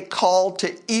 They call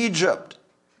to Egypt.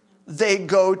 They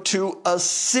go to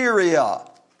Assyria.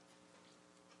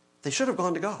 They should have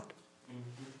gone to God.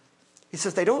 He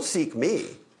says, they don't seek me.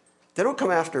 They don't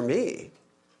come after me.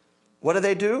 What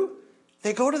do?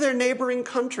 They go to their neighboring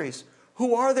countries,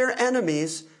 who are their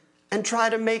enemies, and try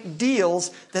to make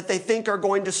deals that they think are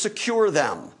going to secure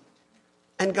them.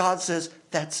 And God says,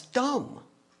 that's dumb.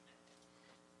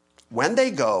 When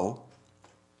they go,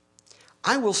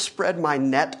 I will spread my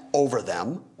net over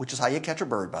them, which is how you catch a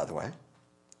bird, by the way.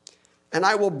 And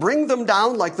I will bring them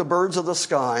down like the birds of the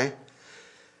sky,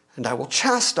 and I will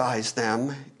chastise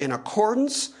them in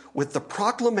accordance with the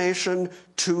proclamation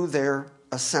to their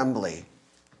assembly,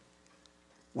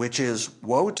 which is,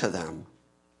 woe to them,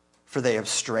 for they have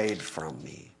strayed from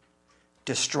me.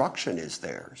 Destruction is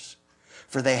theirs,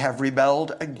 for they have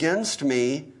rebelled against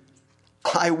me.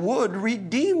 I would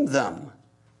redeem them,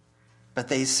 but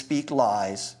they speak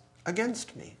lies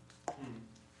against me.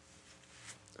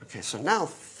 Okay, so now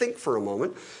think for a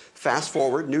moment. Fast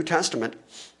forward, New Testament,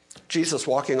 Jesus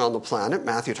walking on the planet.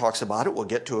 Matthew talks about it. We'll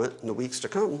get to it in the weeks to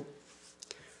come.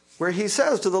 Where he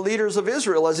says to the leaders of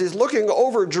Israel as he's looking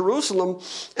over Jerusalem,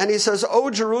 and he says, "Oh,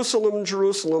 Jerusalem,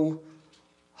 Jerusalem,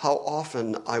 how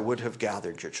often I would have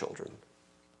gathered your children,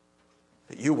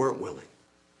 but you weren't willing."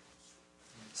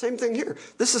 Same thing here.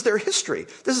 This is their history.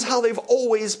 This is how they've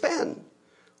always been.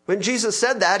 When Jesus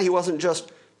said that, he wasn't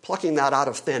just plucking that out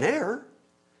of thin air.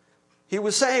 He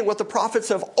was saying what the prophets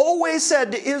have always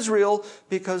said to Israel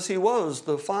because he was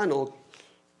the final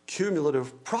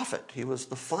cumulative prophet. He was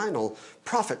the final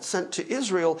prophet sent to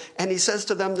Israel, and he says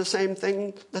to them the same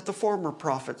thing that the former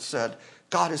prophets said.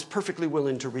 God is perfectly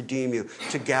willing to redeem you,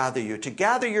 to gather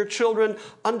your children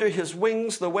under his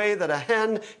wings the way that a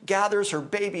hen gathers her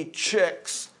baby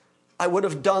chicks. I would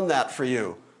have done that for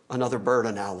you. Another bird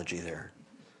analogy there.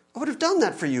 I would have done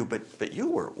that for you, but you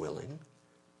weren't willing.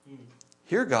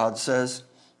 Here God says,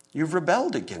 you've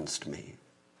rebelled against me.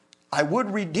 I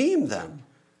would redeem them,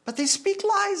 but they speak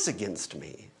lies against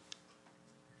me.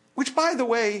 Which, by the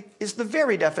way, is the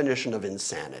very definition of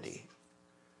insanity.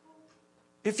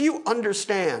 If you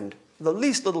understand the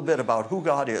least little bit about who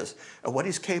God is and what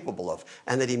he's capable of,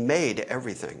 and that he made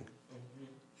everything,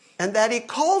 and that he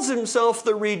calls himself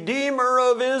the Redeemer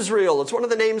of Israel, it's one of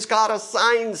the names God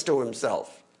assigns to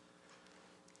himself,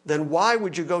 then why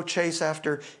would you go chase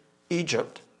after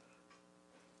Egypt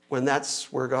when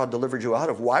that's where God delivered you out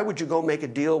of? Why would you go make a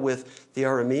deal with the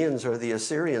Arameans or the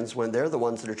Assyrians when they're the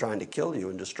ones that are trying to kill you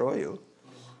and destroy you?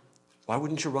 Why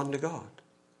wouldn't you run to God?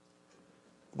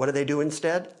 What do they do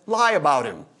instead? Lie about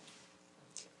him.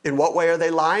 In what way are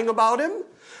they lying about him?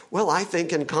 Well, I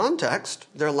think in context,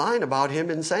 they're lying about him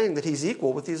in saying that he's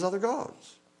equal with these other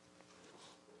gods.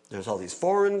 There's all these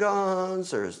foreign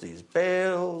gods, there's these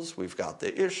Baals, we've got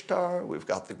the Ishtar, we've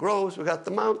got the groves, we've got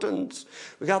the mountains,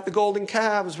 we've got the golden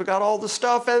calves, we've got all the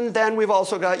stuff, and then we've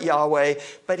also got Yahweh.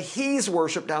 But he's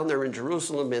worshipped down there in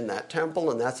Jerusalem in that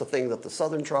temple, and that's a thing that the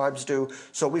southern tribes do.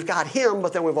 So we've got him,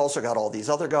 but then we've also got all these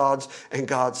other gods, and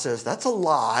God says, that's a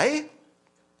lie,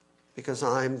 because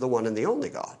I'm the one and the only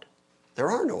God.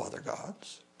 There are no other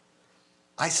gods.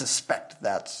 I suspect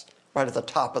that's right at the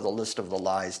top of the list of the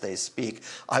lies they speak.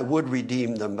 I would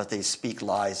redeem them, but they speak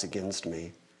lies against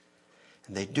me.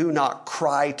 And they do not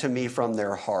cry to me from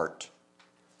their heart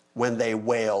when they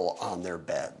wail on their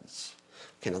beds.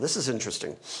 Okay, now this is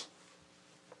interesting.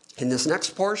 In this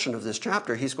next portion of this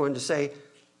chapter, he's going to say,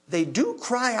 they do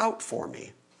cry out for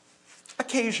me,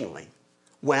 occasionally.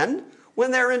 When?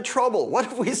 When they're in trouble. What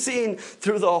have we seen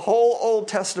through the whole Old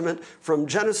Testament from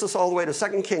Genesis all the way to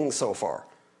 2 Kings so far?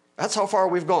 That's how far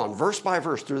we've gone, verse by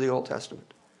verse through the Old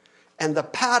Testament. And the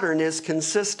pattern is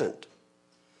consistent.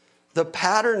 The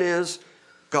pattern is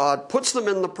God puts them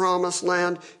in the promised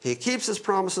land. He keeps his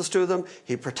promises to them.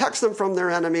 He protects them from their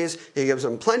enemies. He gives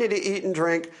them plenty to eat and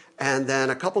drink. And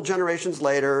then a couple generations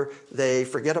later, they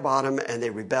forget about him and they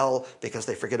rebel because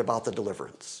they forget about the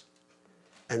deliverance.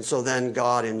 And so then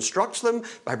God instructs them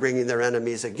by bringing their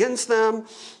enemies against them.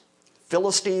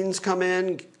 Philistines come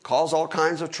in, cause all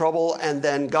kinds of trouble, and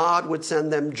then God would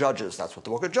send them judges. That's what the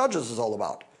book of Judges is all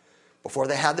about. Before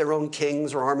they had their own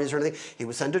kings or armies or anything, he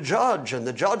would send a judge, and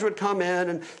the judge would come in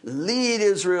and lead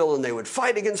Israel, and they would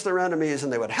fight against their enemies,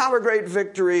 and they would have a great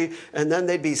victory, and then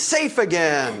they'd be safe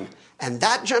again. And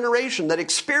that generation that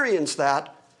experienced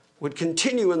that would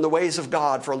continue in the ways of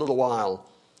God for a little while.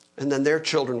 And then their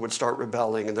children would start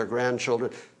rebelling, and their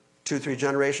grandchildren, 2-3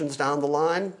 generations down the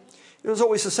line. It was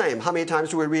always the same. How many times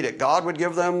do we read it? God would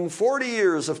give them 40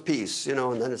 years of peace, and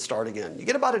then it'd start again. You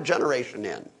get about a generation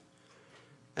in.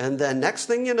 And then next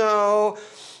thing you know,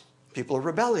 people are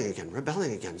rebelling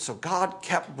again. So God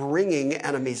kept bringing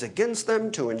enemies against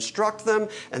them to instruct them.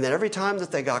 And then every time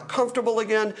that they got comfortable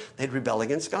again, they'd rebel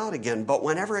against God again. But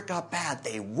whenever it got bad,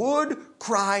 they would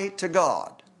cry to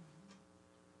God.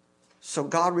 So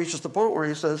God reaches the point where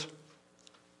he says,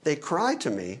 they cry to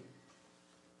me,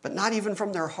 but not even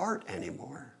from their heart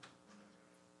anymore.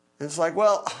 And it's like,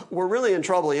 well, we're really in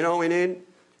trouble. You know what we need?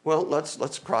 Well,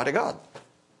 let's cry to God.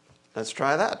 Let's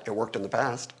try that. It worked in the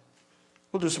past.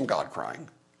 We'll do some God crying.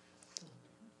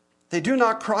 They do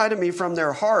not cry to me from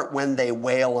their heart when they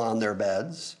wail on their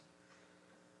beds.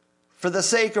 For the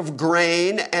sake of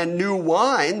grain and new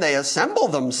wine, they assemble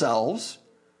themselves,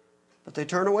 but they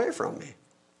turn away from me.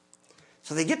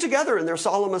 So they get together in their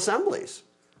solemn assemblies.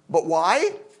 But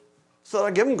why? So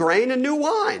I give them grain and new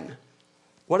wine.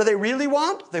 What do they really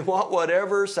want? They want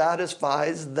whatever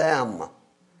satisfies them.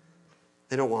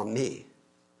 They don't want me.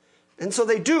 And so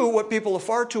they do what people have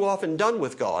far too often done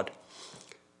with God.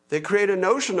 They create a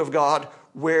notion of God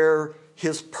where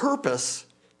his purpose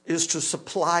is to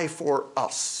supply for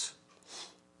us.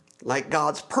 Like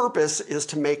God's purpose is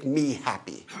to make me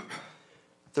happy.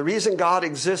 The reason God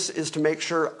exists is to make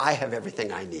sure I have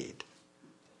everything I need.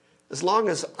 As long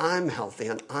as I'm healthy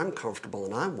and I'm comfortable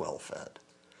and I'm well fed,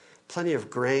 plenty of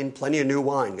grain, plenty of new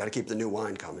wine, got to keep the new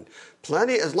wine coming.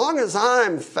 As long as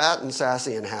I'm fat and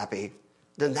sassy and happy,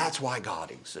 then that's why God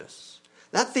exists.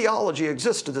 That theology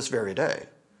exists to this very day,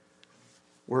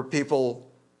 where people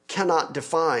cannot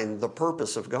define the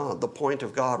purpose of God, the point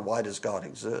of God. Why does God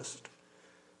exist?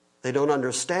 They don't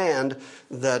understand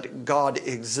that God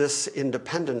exists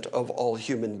independent of all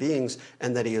human beings,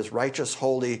 and that he is righteous,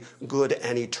 holy, good,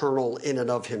 and eternal in and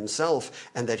of himself,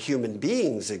 and that human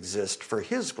beings exist for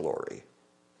his glory.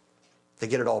 They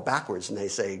get it all backwards, and they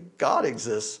say, God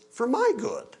exists for my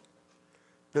good.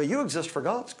 No, you exist for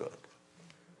God's good.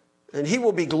 And he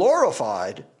will be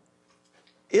glorified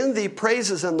in the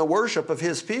praises and the worship of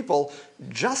his people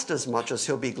just as much as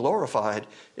he'll be glorified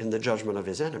in the judgment of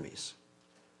his enemies.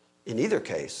 In either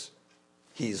case,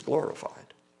 he's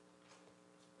glorified.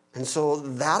 And so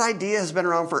that idea has been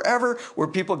around forever, where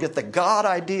people get the God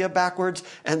idea backwards,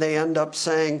 and they end up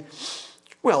saying,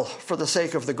 well, for the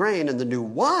sake of the grain and the new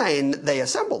wine, they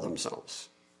assemble themselves.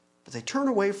 But they turn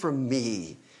away from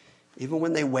me. Even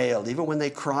when they wail, even when they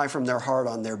cry from their heart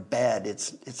on their bed,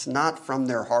 it's not from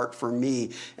their heart for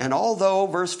me. And although,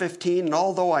 verse 15, and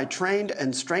although I trained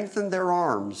and strengthened their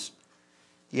arms,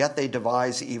 yet they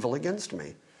devise evil against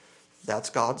me. That's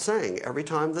God saying, every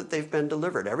time that they've been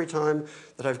delivered, every time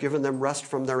that I've given them rest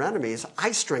from their enemies,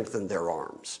 I strengthened their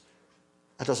arms.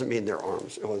 That doesn't mean their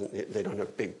arms. They don't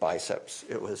have big biceps.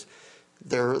 It was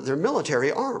their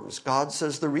military arms. God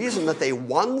says the reason that they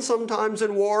won sometimes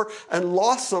in war and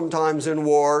lost sometimes in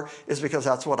war is because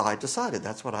that's what I decided.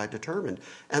 That's what I determined.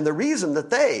 And the reason that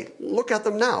they, look at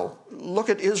them now, look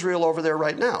at Israel over there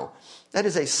right now. That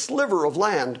is a sliver of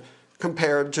land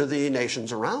compared to the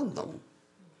nations around them.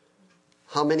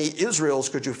 How many Israels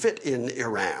could you fit in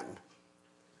Iran?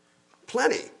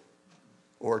 Plenty.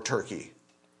 Or Turkey,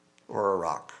 or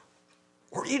Iraq,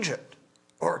 or Egypt.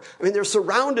 They're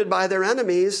surrounded by their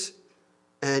enemies,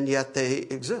 and yet they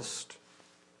exist.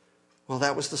 Well,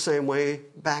 that was the same way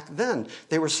back then.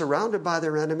 They were surrounded by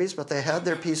their enemies, but they had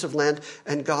their piece of land,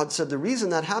 and God said the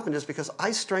reason that happened is because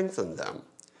I strengthened them.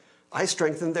 I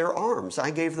strengthened their arms.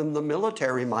 I gave them the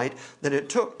military might that it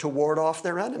took to ward off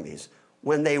their enemies.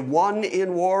 When they won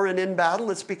in war and in battle,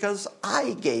 it's because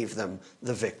I gave them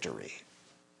the victory.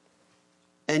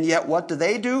 And yet what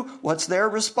do? What's their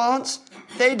response?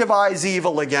 They devise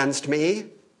evil against me.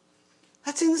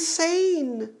 That's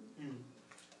insane.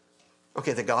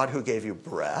 Okay, the God who gave you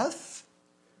breath,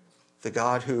 the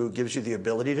God who gives you the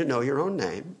ability to know your own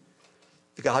name,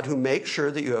 the God who makes sure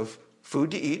that you have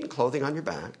food to eat and clothing on your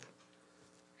back,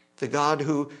 the God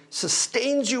who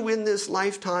sustains you in this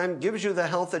lifetime, gives you the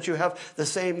health that you have, the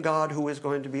same God who is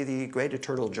going to be the great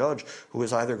eternal judge, who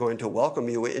is either going to welcome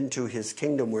you into his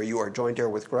kingdom where you are joint heir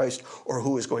with Christ, or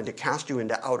who is going to cast you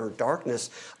into outer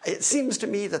darkness. It seems to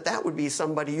me that that would be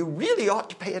somebody you really ought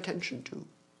to pay attention to.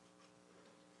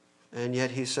 And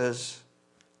yet he says,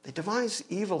 they devise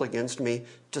evil against me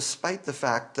despite the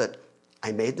fact that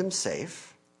I made them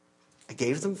safe, I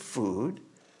gave them food,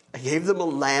 I gave them a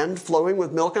land flowing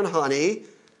with milk and honey.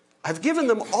 I've given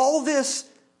them all this,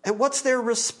 and what's their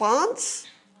response?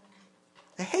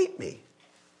 They hate me,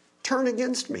 turn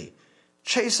against me,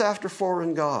 chase after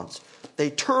foreign gods. They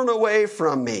turn away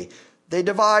from me. They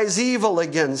devise evil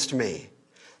against me.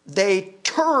 They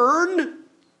turn,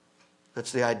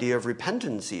 that's the idea of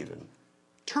repentance even.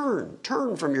 Turn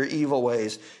from your evil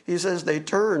ways. He says they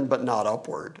turn, but not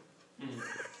upward.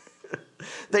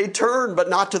 They turn, but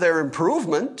not to their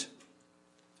improvement.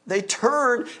 They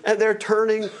turn, and their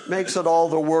turning makes it all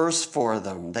the worse for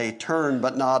them. They turn,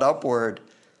 but not upward.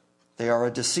 They are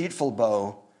a deceitful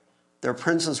bow. Their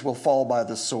princes will fall by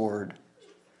the sword.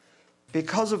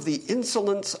 Because of the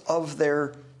insolence of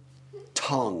their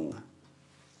tongue.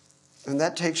 And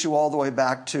that takes you all the way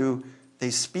back to, they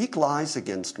speak lies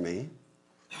against me.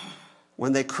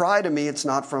 When they cry to me, it's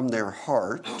not from their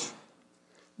heart.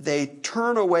 They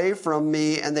turn away from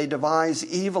me and they devise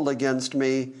evil against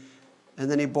me. And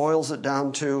then he boils it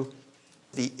down to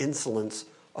the insolence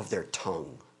of their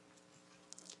tongue.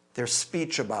 Their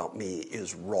speech about me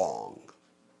is wrong.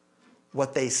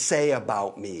 What they say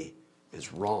about me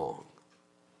is wrong.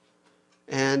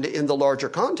 And in the larger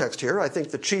context here, I think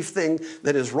the chief thing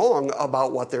that is wrong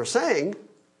about what they're saying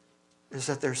is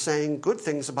that they're saying good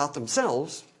things about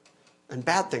themselves and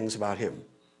bad things about him.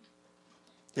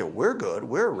 We're good,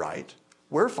 we're right,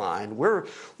 we're fine,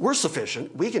 we're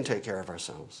sufficient, we can take care of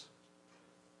ourselves.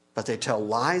 But they tell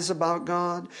lies about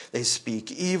God, they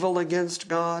speak evil against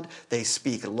God, they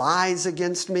speak lies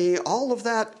against me. All of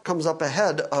that comes up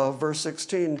ahead of verse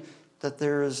 16, that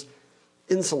there is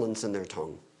insolence in their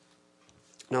tongue.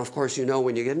 Now, of course,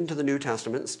 when you get into the New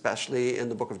Testament, especially in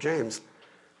the book of James,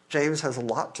 James has a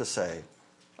lot to say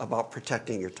about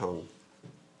protecting your tongue,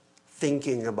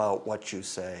 thinking about what you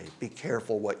say, be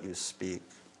careful what you speak.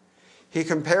 He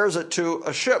compares it to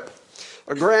a ship,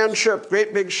 a grand ship,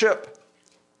 great big ship,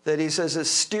 that he says is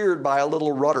steered by a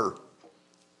little rudder.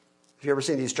 Have you ever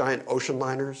seen these giant ocean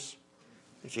liners?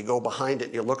 If you go behind it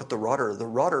and you look at the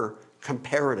rudder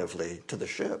comparatively to the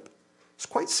ship, it's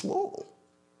quite small.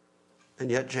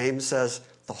 And yet James says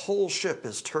the whole ship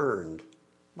is turned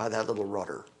by that little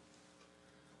rudder.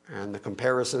 And the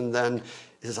comparison then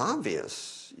is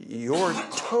obvious. Your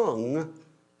tongue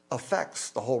affects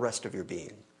the whole rest of your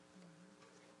being.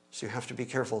 So you have to be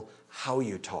careful how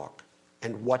you talk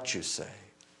and what you say,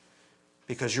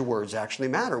 because your words actually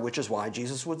matter, which is why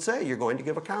Jesus would say you're going to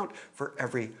give account for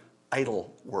every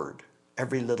idle word,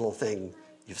 every little thing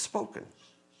you've spoken.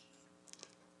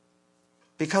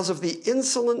 Because of the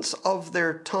insolence of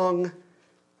their tongue,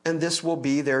 and this will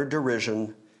be their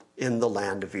derision in the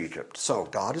land of Egypt. So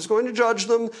God is going to judge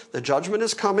them. The judgment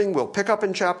is coming. We'll pick up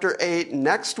in chapter 8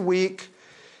 next week.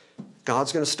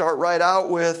 God's going to start right out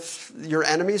with, your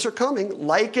enemies are coming.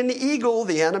 Like an eagle,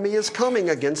 the enemy is coming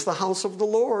against the house of the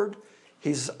Lord.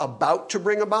 He's about to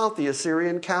bring about the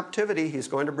Assyrian captivity. He's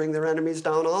going to bring their enemies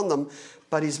down on them.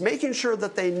 But he's making sure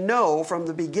that they know from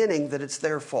the beginning that it's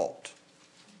their fault,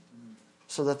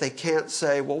 so that they can't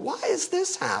say, well, why is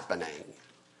this happening?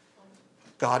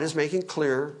 God is making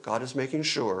clear, God is making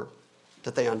sure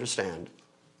that they understand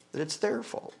that it's their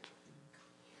fault.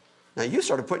 Now, you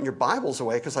started putting your Bibles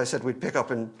away because I said we'd pick up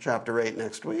in chapter 8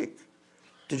 next week.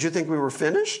 Did you think we were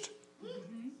finished?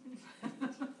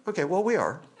 Okay, well, we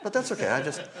are, but that's okay.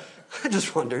 I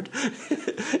just wondered.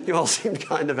 You all seemed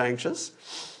kind of anxious.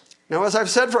 Now, as I've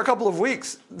said for a couple of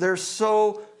weeks, there's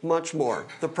so much more.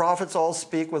 The prophets all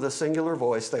speak with a singular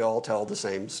voice. They all tell the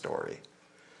same story.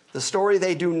 The story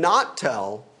they do not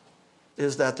tell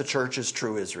is that the church is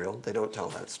true Israel. They don't tell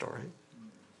that story.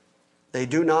 They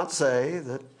do not say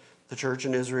that the church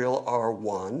and Israel are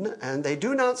one, and they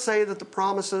do not say that the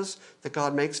promises that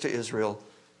God makes to Israel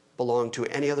belong to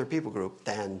any other people group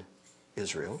than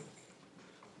Israel.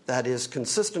 That is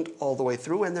consistent all the way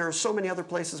through, and there are so many other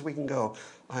places we can go.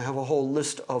 I have a whole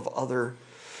list of other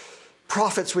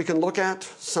prophets we can look at,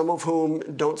 some of whom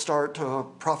don't start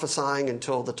prophesying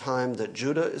until the time that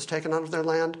Judah is taken out of their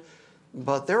land.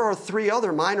 But there are 3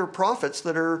 other minor prophets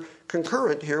that are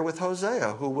concurrent here with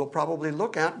Hosea, who we'll probably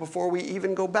look at before we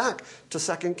even go back to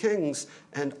 2 Kings.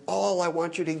 And all I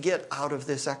want you to get out of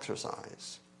this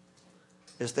exercise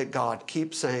is that God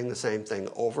keeps saying the same thing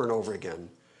over and over again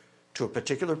to a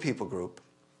particular people group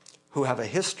who have a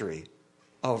history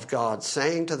of God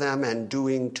saying to them and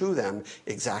doing to them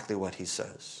exactly what he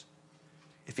says.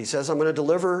 If he says, I'm going to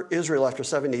deliver Israel after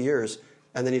 70 years,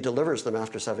 and then he delivers them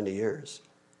after 70 years,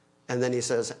 and then he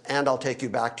says, and I'll take you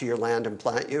back to your land and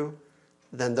plant you,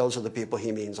 then those are the people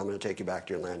he means, I'm going to take you back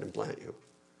to your land and plant you.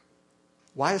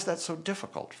 Why is that so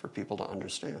difficult for people to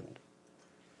understand?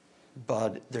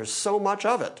 But there's so much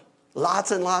of it,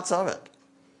 lots and lots of it.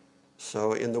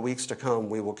 So in the weeks to come,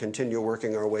 we will continue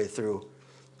working our way through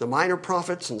the minor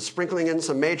prophets and sprinkling in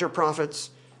some major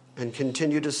prophets, and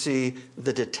continue to see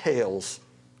the details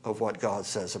of what God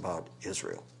says about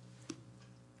Israel.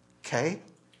 Okay?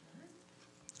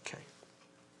 Okay.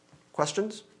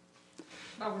 Questions?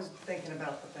 I was thinking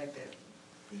about the fact that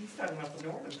he's talking about the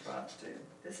northern tribes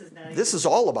too. This is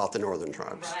all about the northern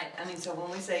tribes. Right. I mean, so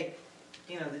when we say,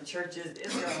 the church is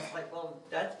Israel, it's like, well,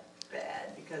 that's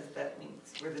bad, because that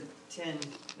means we're the 10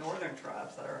 northern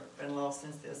tribes that are been lost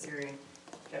since the Assyrian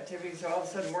captivity. So all of a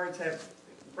sudden words have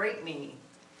great meaning.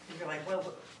 And you're like,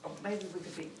 well, maybe we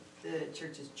could be the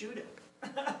church is Judah.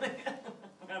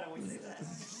 How do we say that?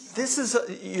 This is,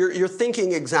 you're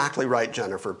thinking exactly right,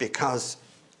 Jennifer, because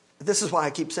this is why I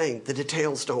keep saying the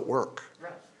details don't work.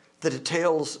 Right. The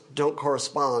details don't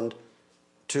correspond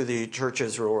to the church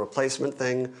Israel replacement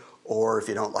thing, or if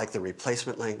you don't like the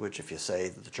replacement language, if you say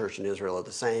that the church and Israel are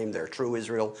the same, they're true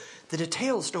Israel, the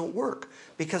details don't work,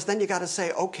 because then you got to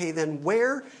say, okay, then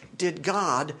where did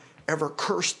God ever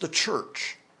curse the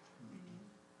church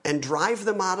and drive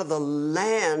them out of the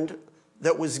land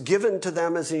that was given to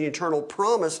them as an eternal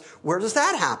promise? Where does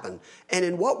that happen? And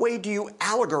in what way do you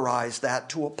allegorize that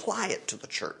to apply it to the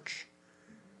church?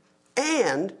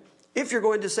 And If you're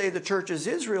going to say the church is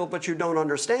Israel, but you don't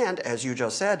understand, as you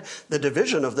just said, the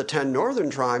division of the 10 northern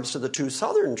tribes to the 2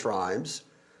 southern tribes,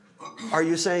 are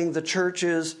you saying the church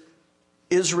is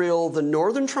Israel, the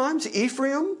northern tribes,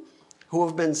 Ephraim, who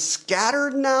have been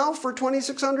scattered now for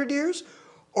 2,600 years?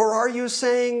 Or are you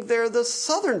saying they're the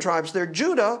southern tribes, they're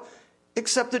Judah,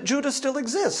 except that Judah still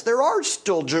exists? There are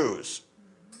still Jews.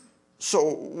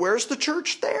 So where's the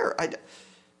church there?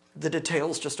 The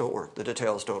details just don't work. The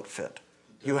details don't fit.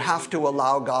 You have to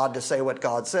allow God to say what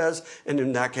God says, and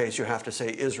in that case, you have to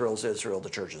say Israel's Israel, the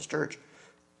church is church.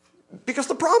 Because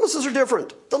the promises are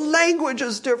different. The language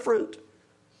is different.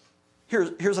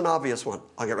 Here's an obvious one.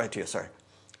 I'll get right to you, sorry.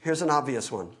 Here's an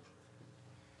obvious one.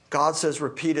 God says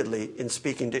repeatedly in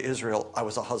speaking to Israel, I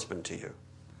was a husband to you.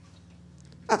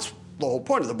 That's the whole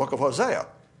point of the book of Hosea.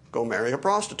 Go marry a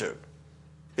prostitute.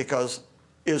 Because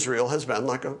Israel has been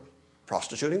like a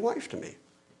prostituting wife to me.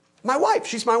 My wife,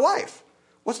 she's my wife.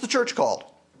 What's the church called?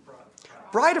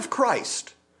 Bride of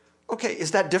Christ. Okay,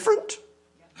 is that different?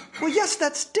 Well, yes,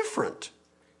 that's different.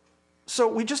 So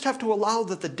we just have to allow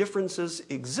that the differences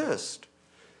exist.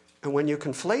 And when you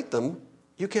conflate them,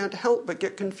 you can't help but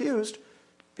get confused,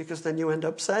 because then you end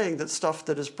up saying that stuff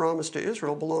that is promised to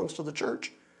Israel belongs to the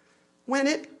church, when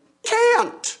it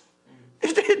can't.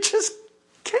 It just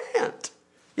can't.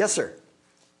 Yes, sir.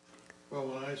 Well,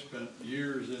 when I spent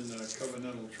years in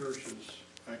covenantal churches,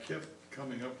 I kept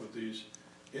coming up with these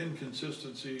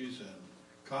inconsistencies and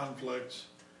conflicts,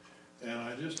 and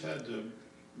I just had to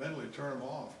mentally turn them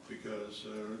off, because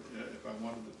if I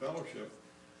wanted the fellowship,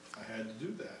 I had to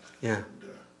do that. Yeah. And,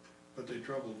 but they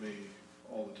troubled me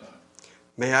all the time.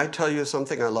 May I tell you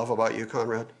something I love about you,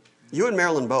 Conrad? You and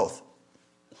Marilyn both.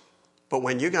 But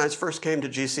when you guys first came to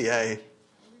GCA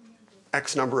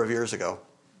X number of years ago,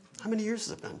 how many years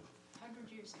has it been? 100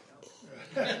 years ago.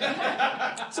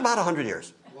 It's about 100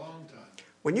 years. Long time.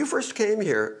 When you first came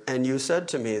here and you said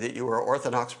to me that you were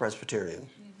Orthodox Presbyterian,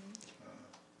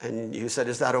 and you said,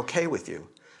 is that okay with you?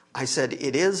 I said,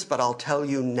 it is, but I'll tell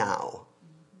you now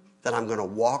that I'm going to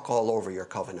walk all over your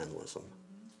covenantalism.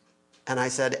 And I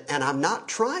said, and I'm not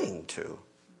trying to,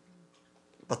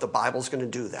 but the Bible's going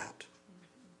to do that.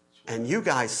 And you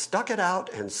guys stuck it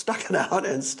out and stuck it out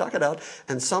and stuck it out.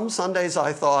 And some Sundays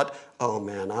I thought, oh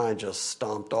man, I just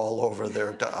stomped all over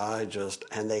there.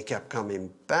 And they kept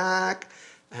coming back.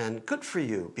 And good for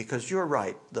you, because you're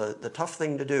right. The tough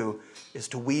thing to do is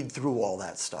to weed through all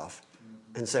that stuff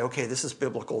and say, okay, this is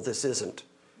biblical, this isn't.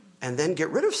 And then get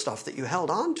rid of stuff that you held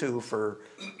on to for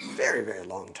a very, very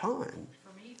long time.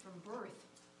 For me, from birth.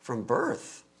 From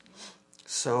birth.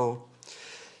 So,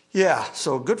 yeah,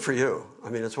 so good for you. I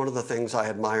mean, it's one of the things I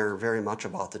admire very much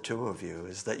about the two of you,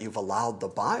 is that you've allowed the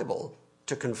Bible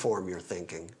to conform your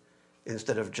thinking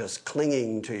instead of just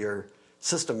clinging to your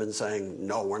system and saying,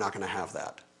 no, we're not going to have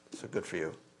that. So good for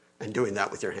you. And doing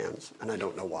that with your hands. And I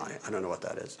don't know why. I don't know what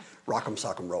that is. Rock'em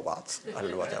sock'em robots. I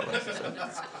don't know what that was. So. And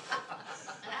I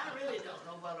really don't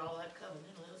know about all that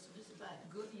covenantalism is about.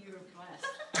 Good year of class.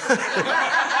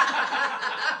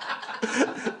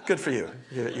 Good for you.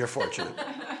 You're fortunate.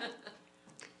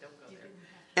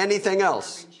 Anything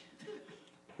else?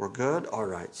 We're good? All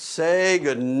right. Say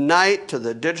good night to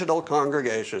the digital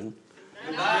congregation.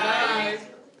 Good night.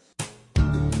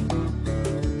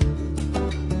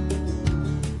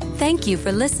 Thank you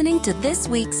for listening to this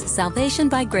week's Salvation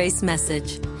by Grace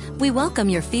message. We welcome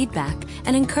your feedback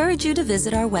and encourage you to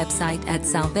visit our website at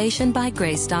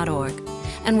salvationbygrace.org.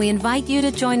 And we invite you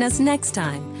to join us next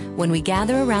time when we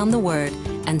gather around the Word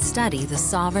and study the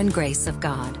sovereign grace of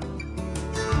God.